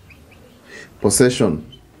possession.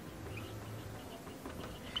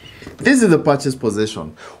 This is the purchased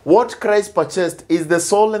possession. What Christ purchased is the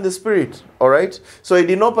soul and the spirit. All right? So he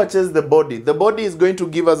did not purchase the body. The body is going to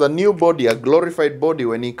give us a new body, a glorified body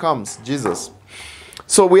when he comes, Jesus.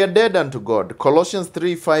 So we are dead unto God. Colossians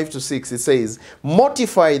 3:5-6, it says,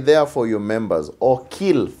 mortify therefore your members, or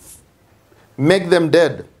kill, make them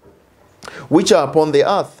dead, which are upon the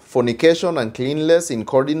earth, fornication, uncleanness,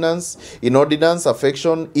 inordinance,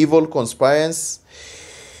 affection, evil, conspiracy,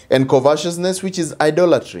 and covetousness, which is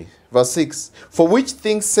idolatry. Verse 6, for which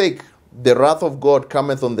things' sake the wrath of God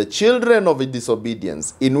cometh on the children of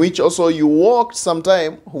disobedience, in which also you walked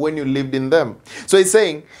sometime when you lived in them. So he's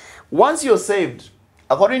saying, once you're saved,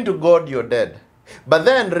 according to God, you're dead. But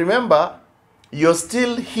then remember, you're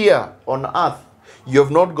still here on earth. You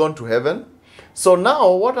have not gone to heaven. So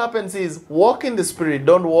now what happens is, walk in the Spirit,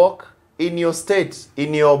 don't walk in your state,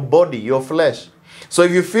 in your body, your flesh. So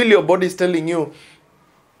if you feel your body is telling you,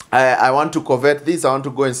 I want to covet this, I want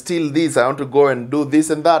to go and steal this, I want to go and do this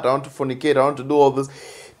and that, I want to fornicate, I want to do all this,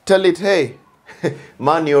 tell it, hey,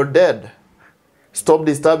 man, you're dead. Stop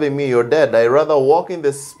disturbing me, you're dead. I rather walk in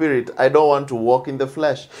the Spirit. I don't want to walk in the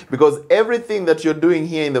flesh. Because everything that you're doing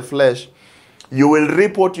here in the flesh, you will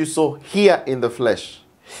reap what you sow here in the flesh.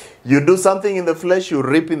 You do something in the flesh, you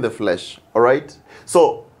reap in the flesh. All right?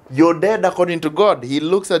 So, you're dead according to God. He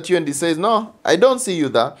looks at you and he says, no, I don't see you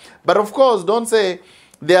there. But of course, don't say,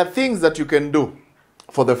 there are things that you can do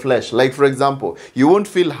for the flesh. Like, for example, you won't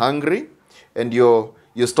feel hungry and your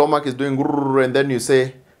stomach is doing grrr, and then you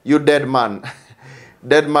say, you dead man.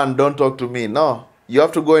 Dead man, don't talk to me. No, you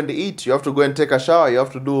have to go and eat. You have to go and take a shower. You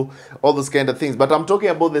have to do all those kind of things. But I'm talking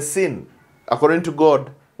about the sin. According to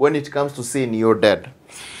God, when it comes to sin, you're dead.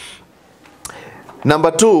 Number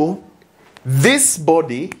two, this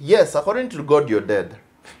body, yes, according to God, you're dead.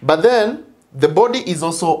 But then, the body is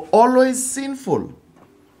also always sinful.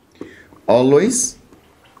 Always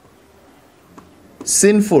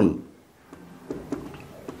sinful.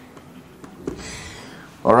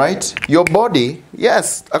 All right? Your body,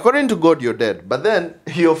 yes, according to God, you're dead. But then,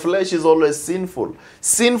 your flesh is always sinful.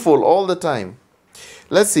 Sinful all the time.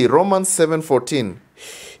 Let's see, Romans 7:14.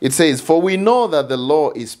 It says, for we know that the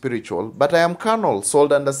law is spiritual, but I am carnal,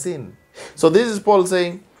 sold under sin. So this is Paul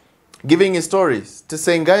saying, giving his stories, to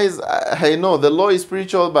saying, guys, I know the law is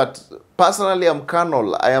spiritual, but personally I'm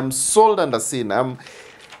carnal. I am sold under sin.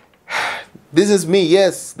 This is me,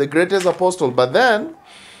 yes, the greatest apostle. But then,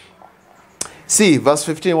 see, verse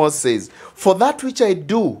 15 what says, for that which I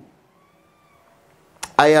do,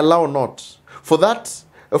 I allow not. For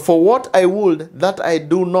what I would, that I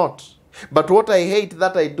do not. But what I hate,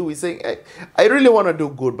 that I do. He's saying, I really want to do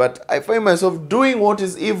good, but I find myself doing what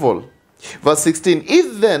is evil. Verse 16,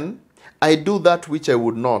 if then I do that which I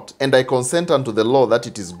would not, and I consent unto the law that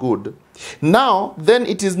it is good, now then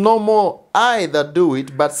it is no more I that do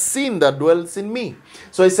it, but sin that dwells in me.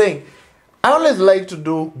 So he's saying, I always like to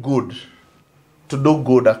do good. To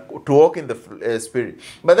walk in the Spirit.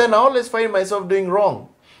 But then I always find myself doing wrong.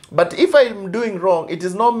 But if I'm doing wrong, it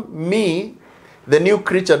is not me, the new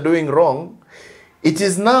creature, doing wrong. It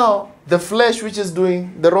is now the flesh which is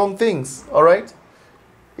doing the wrong things. All right?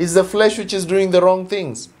 It's the flesh which is doing the wrong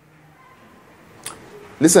things.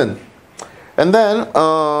 Listen. And then,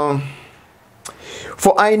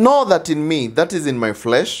 for I know that in me, that is in my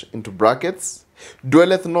flesh, into brackets,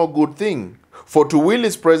 dwelleth no good thing. For to will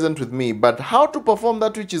is present with me, but how to perform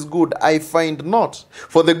that which is good I find not.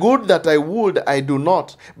 For the good that I would I do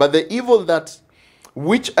not, but the evil that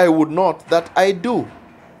which I would not, that I do.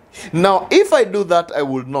 Now if I do that I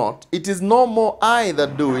would not, it is no more I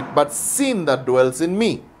that do it, but sin that dwells in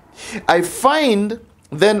me. I find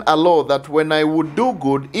then a law that when I would do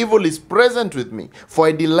good, evil is present with me. For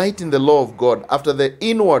I delight in the law of God after the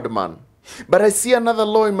inward man. But I see another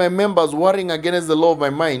law in my members, warring against the law of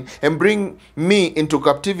my mind, and bring me into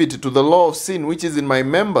captivity to the law of sin which is in my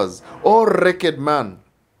members. O wretched man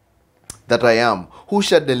that I am, who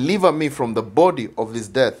shall deliver me from the body of this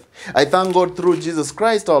death? I thank God through Jesus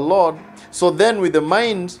Christ our Lord. So then with the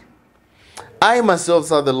mind, I myself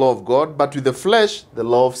serve the law of God, but with the flesh, the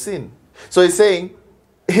law of sin. So he's saying,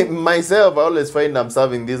 myself, I always find I'm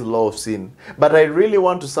serving this law of sin. But I really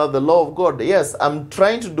want to serve the law of God. Yes, I'm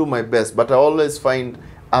trying to do my best, but I always find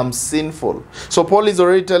I'm sinful. So Paul is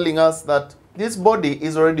already telling us that this body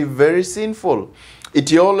is already very sinful.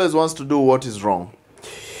 It always wants to do what is wrong.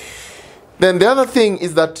 Then the other thing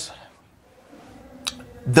is that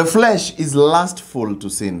the flesh is lustful to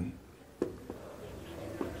sin.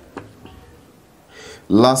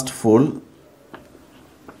 Lustful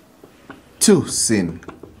to sin.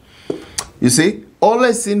 You see,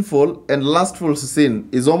 always sinful and lustful to sin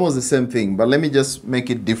is almost the same thing, but let me just make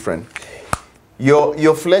it different.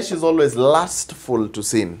 Your flesh is always lustful to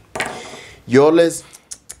sin. You always,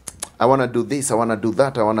 I want to do this, I want to do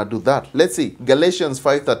that, I want to do that. Let's see, Galatians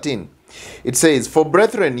 5:13. It says, for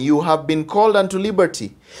brethren, you have been called unto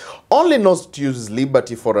liberty. Only not to use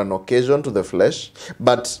liberty for an occasion to the flesh,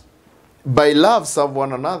 but by love serve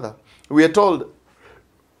one another. We are told,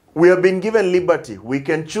 we have been given liberty. We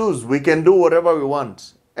can choose. We can do whatever we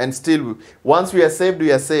want. And still, once we are saved,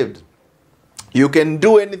 we are saved. You can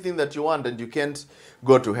do anything that you want and you can't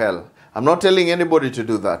go to hell. I'm not telling anybody to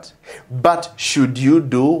do that. But should you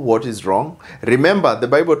do what is wrong? Remember, the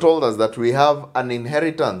Bible told us that we have an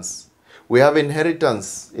inheritance. We have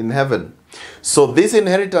inheritance in heaven. So this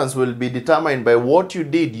inheritance will be determined by what you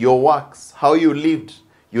did, your works, how you lived.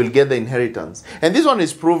 You'll get the inheritance. And this one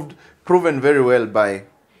is proved proven very well by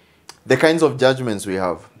the kinds of judgments we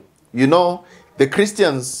have. You know, the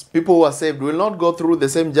Christians, people who are saved, will not go through the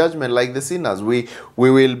same judgment like the sinners. We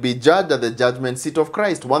will be judged at the judgment seat of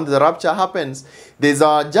Christ. Once the rapture happens, there's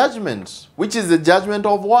our judgment, which is the judgment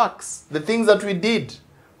of works, the things that we did.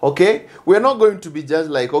 Okay? We're not going to be judged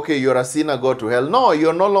like, okay, you're a sinner, go to hell. No,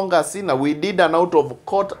 you're no longer a sinner. We did an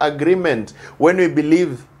out-of-court agreement when we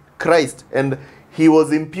believed Christ, and he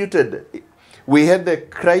was imputed. We had the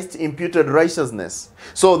Christ imputed righteousness.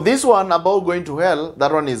 So this one about going to hell,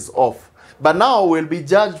 that one is off. But now we'll be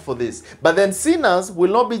judged for this. But then sinners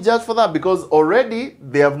will not be judged for that, because already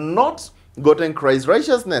they have not gotten Christ's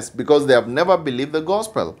righteousness, because they have never believed the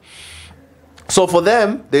gospel. So for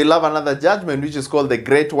them, they'll have another judgment, which is called the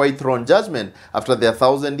Great White Throne Judgment, after their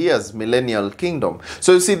 1,000 years, millennial kingdom.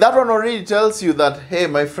 So you see, that one already tells you that, hey,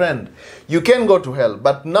 my friend, you can go to hell.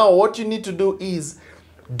 But now what you need to do is,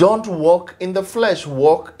 don't walk in the flesh,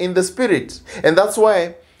 walk in the spirit. And that's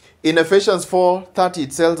why in Ephesians 4:30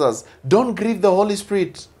 it tells us, don't grieve the Holy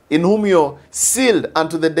Spirit, in whom you're sealed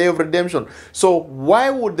unto the day of redemption. So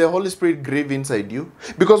why would the Holy Spirit grieve inside you?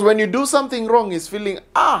 Because when you do something wrong, it's feeling,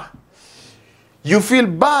 you feel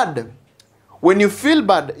bad. When you feel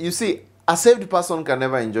bad, you see, a saved person can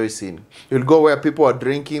never enjoy sin. You'll go where people are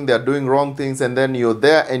drinking, they're doing wrong things, and then you're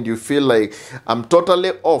there and you feel like, I'm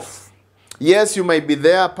totally off. Yes, you might be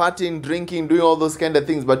there partying, drinking, doing all those kind of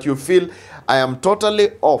things, but you feel, I am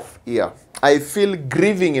totally off here. I feel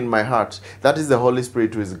grieving in my heart. That is the Holy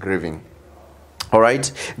Spirit who is grieving. All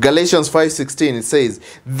right? Galatians 5:16, it says,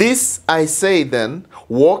 this I say then,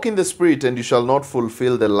 walk in the Spirit, and you shall not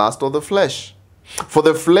fulfill the lust of the flesh. For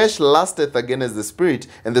the flesh lusteth against the Spirit,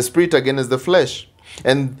 and the Spirit against the flesh.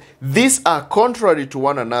 And these are contrary to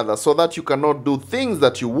one another, so that you cannot do things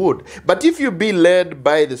that you would. But if you be led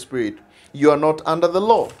by the Spirit, you are not under the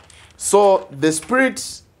law. So the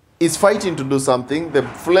Spirit is fighting to do something. The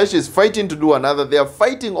flesh is fighting to do another. They are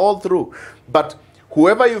fighting all through. But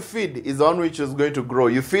whoever you feed is the one which is going to grow.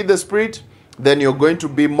 You feed the Spirit, then you're going to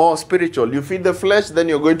be more spiritual. You feed the flesh, then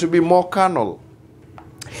you're going to be more carnal.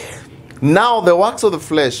 Now the works of the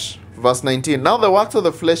flesh, verse 19. Now the works of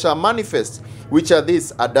the flesh are manifest, which are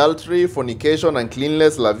these: adultery, fornication,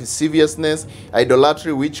 uncleanness, lasciviousness,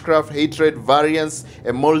 idolatry, witchcraft, hatred, variance,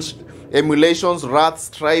 emulations, wrath,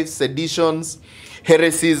 strife, seditions,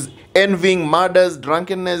 heresies, envying, murders,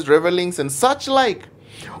 drunkenness, revellings, and such like,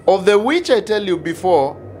 of the which I tell you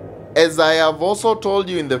before, as I have also told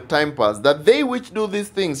you in the time past, that they which do these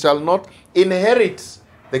things shall not inherit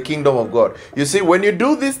the kingdom of God. You see, when you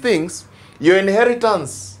do these things, your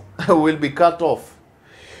inheritance will be cut off.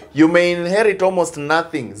 You may inherit almost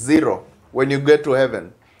nothing, zero, when you get to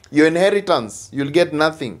heaven. Your inheritance, you'll get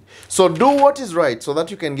nothing. So do what is right so that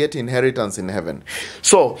you can get inheritance in heaven.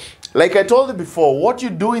 So, like I told you before, what you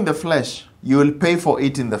do in the flesh, you will pay for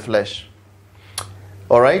it in the flesh.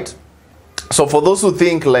 All right? So for those who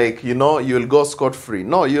think like, you know, you will go scot-free.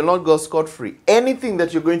 No, you will not go scot-free. Anything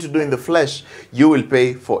that you're going to do in the flesh, you will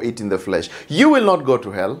pay for it in the flesh. You will not go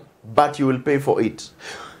to hell, but you will pay for it.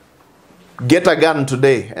 Get a gun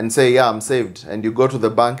today and say, yeah, I'm saved. And you go to the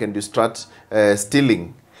bank and you start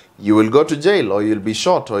stealing. You will go to jail, or you'll be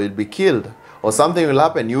shot, or you'll be killed, or something will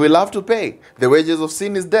happen. You will have to pay. The wages of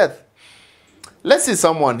sin is death. Let's see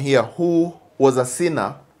someone here who was a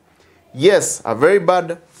sinner. Yes, a very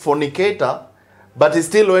bad fornicator, but he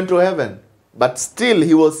still went to heaven. But still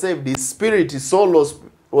he was saved. His spirit, his soul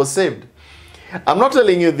was saved. I'm not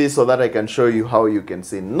telling you this so that I can show you how you can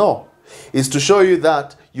sin. No. It's to show you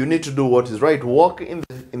that you need to do what is right. Walk in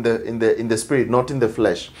the spirit, not in the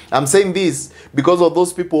flesh. I'm saying this because of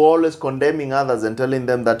those people always condemning others and telling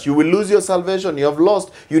them that you will lose your salvation, you have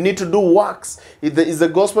lost, you need to do works. It's the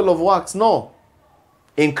gospel of works. No.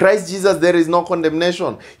 In Christ Jesus, there is no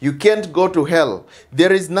condemnation. You can't go to hell.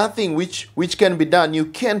 There is nothing which can be done. You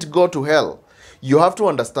can't go to hell. You have to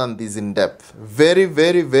understand this in depth. Very,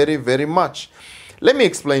 very, very, very much. Let me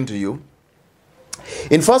explain to you.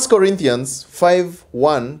 In 1 Corinthians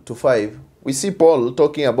 5:1-5, we see Paul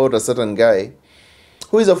talking about a certain guy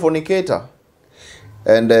who is a fornicator.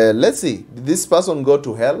 And let's see, did this person go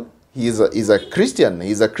to hell? He's a Christian.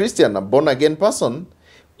 He's a Christian, a born-again person.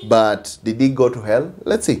 But did he go to hell?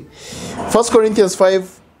 Let's see. 1 Corinthians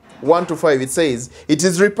 5:1-5, it says, it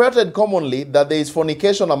is reported commonly that there is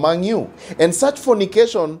fornication among you, and such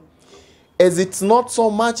fornication as it's not so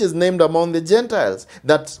much as named among the Gentiles,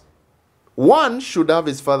 that one should have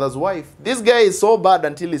his father's wife. This guy is so bad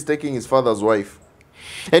until he's taking his father's wife.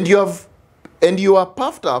 And you are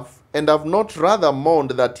puffed up and have not rather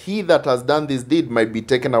mourned that he that has done this deed might be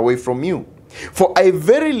taken away from you. For I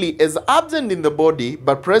verily, as absent in the body,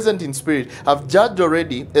 but present in spirit, have judged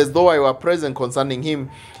already, as though I were present concerning him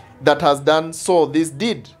that has done so this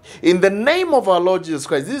deed. In the name of our Lord Jesus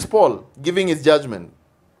Christ, this is Paul giving his judgment.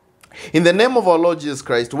 In the name of our Lord Jesus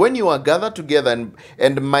Christ, when you are gathered together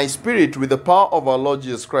and my spirit with the power of our Lord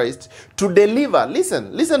Jesus Christ, to deliver,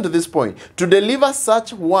 listen to this point, to deliver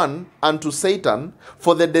such one unto Satan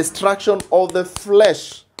for the destruction of the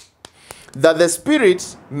flesh, that the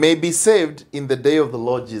spirit may be saved in the day of the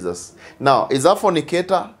Lord Jesus. Now, is that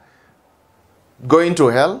fornicator going to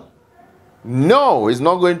hell? No, he's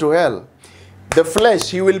not going to hell. The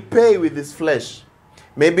flesh, he will pay with his flesh.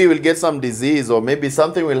 Maybe he will get some disease, or maybe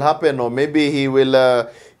something will happen, or maybe he will,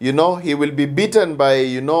 he will be beaten by,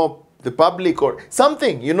 the public or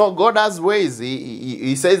something. God has ways.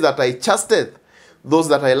 He says that I chasteth those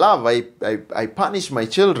that I love. I punish my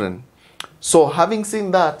children. So having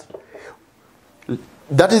seen that,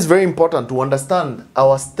 that is very important to understand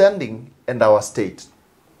our standing and our state.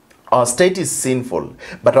 Our state is sinful,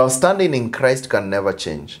 but our standing in Christ can never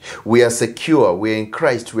change. We are secure. We are in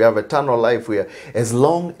Christ. We have eternal life. As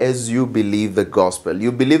long as you believe the gospel.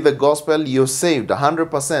 You believe the gospel, you're saved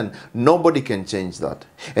 100%. Nobody can change that.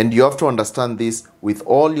 And you have to understand this with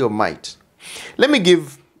all your might. Let me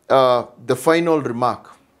give the final remark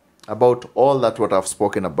about all that what I've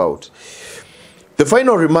spoken about. The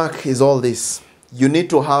final remark is all this. You need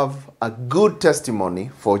to have a good testimony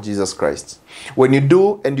for Jesus Christ. When you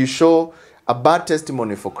do and you show a bad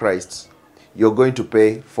testimony for Christ, you're going to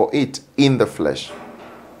pay for it in the flesh.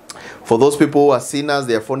 For those people who are sinners,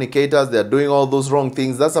 they are fornicators, they are doing all those wrong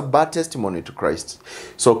things, that's a bad testimony to Christ.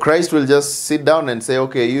 So Christ will just sit down and say,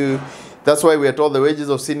 okay, that's why we are told the wages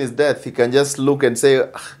of sin is death. He can just look and say,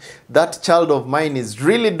 that child of mine is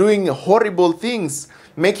really doing horrible things.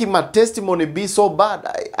 Make him a testimony be so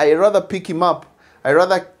bad. I rather pick him up. I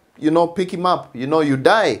rather, pick him up. You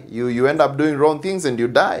die. You end up doing wrong things and you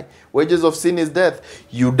die. Wages of sin is death.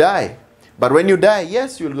 You die. But when you die,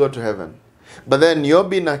 yes, you'll go to heaven. But then you've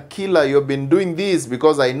been a killer. You've been doing this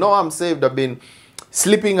because I know I'm saved. I've been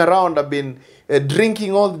sleeping around. I've been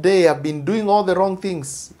drinking all day. I've been doing all the wrong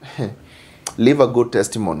things. Live a good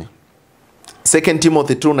testimony. 2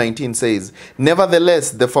 Timothy 2:19 says,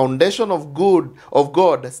 nevertheless, the foundation of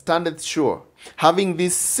God standeth sure, having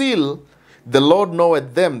this seal, the Lord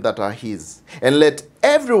knoweth them that are his. And let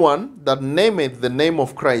everyone that nameth the name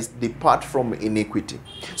of Christ depart from iniquity.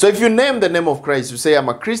 So if you name the name of Christ, you say, I'm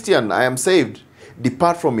a Christian, I am saved,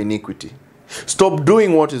 depart from iniquity. Stop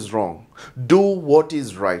doing what is wrong. Do what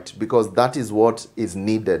is right, because that is what is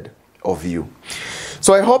needed of you.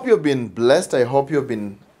 So I hope you've been blessed. I hope you've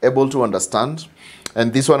been able to understand.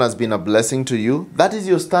 And this one has been a blessing to you. That is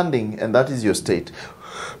your standing and that is your state.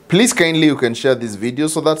 Please kindly you can share this video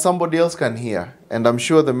so that somebody else can hear. And I'm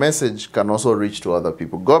sure the message can also reach to other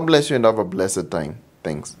people. God bless you and have a blessed time.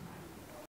 Thanks.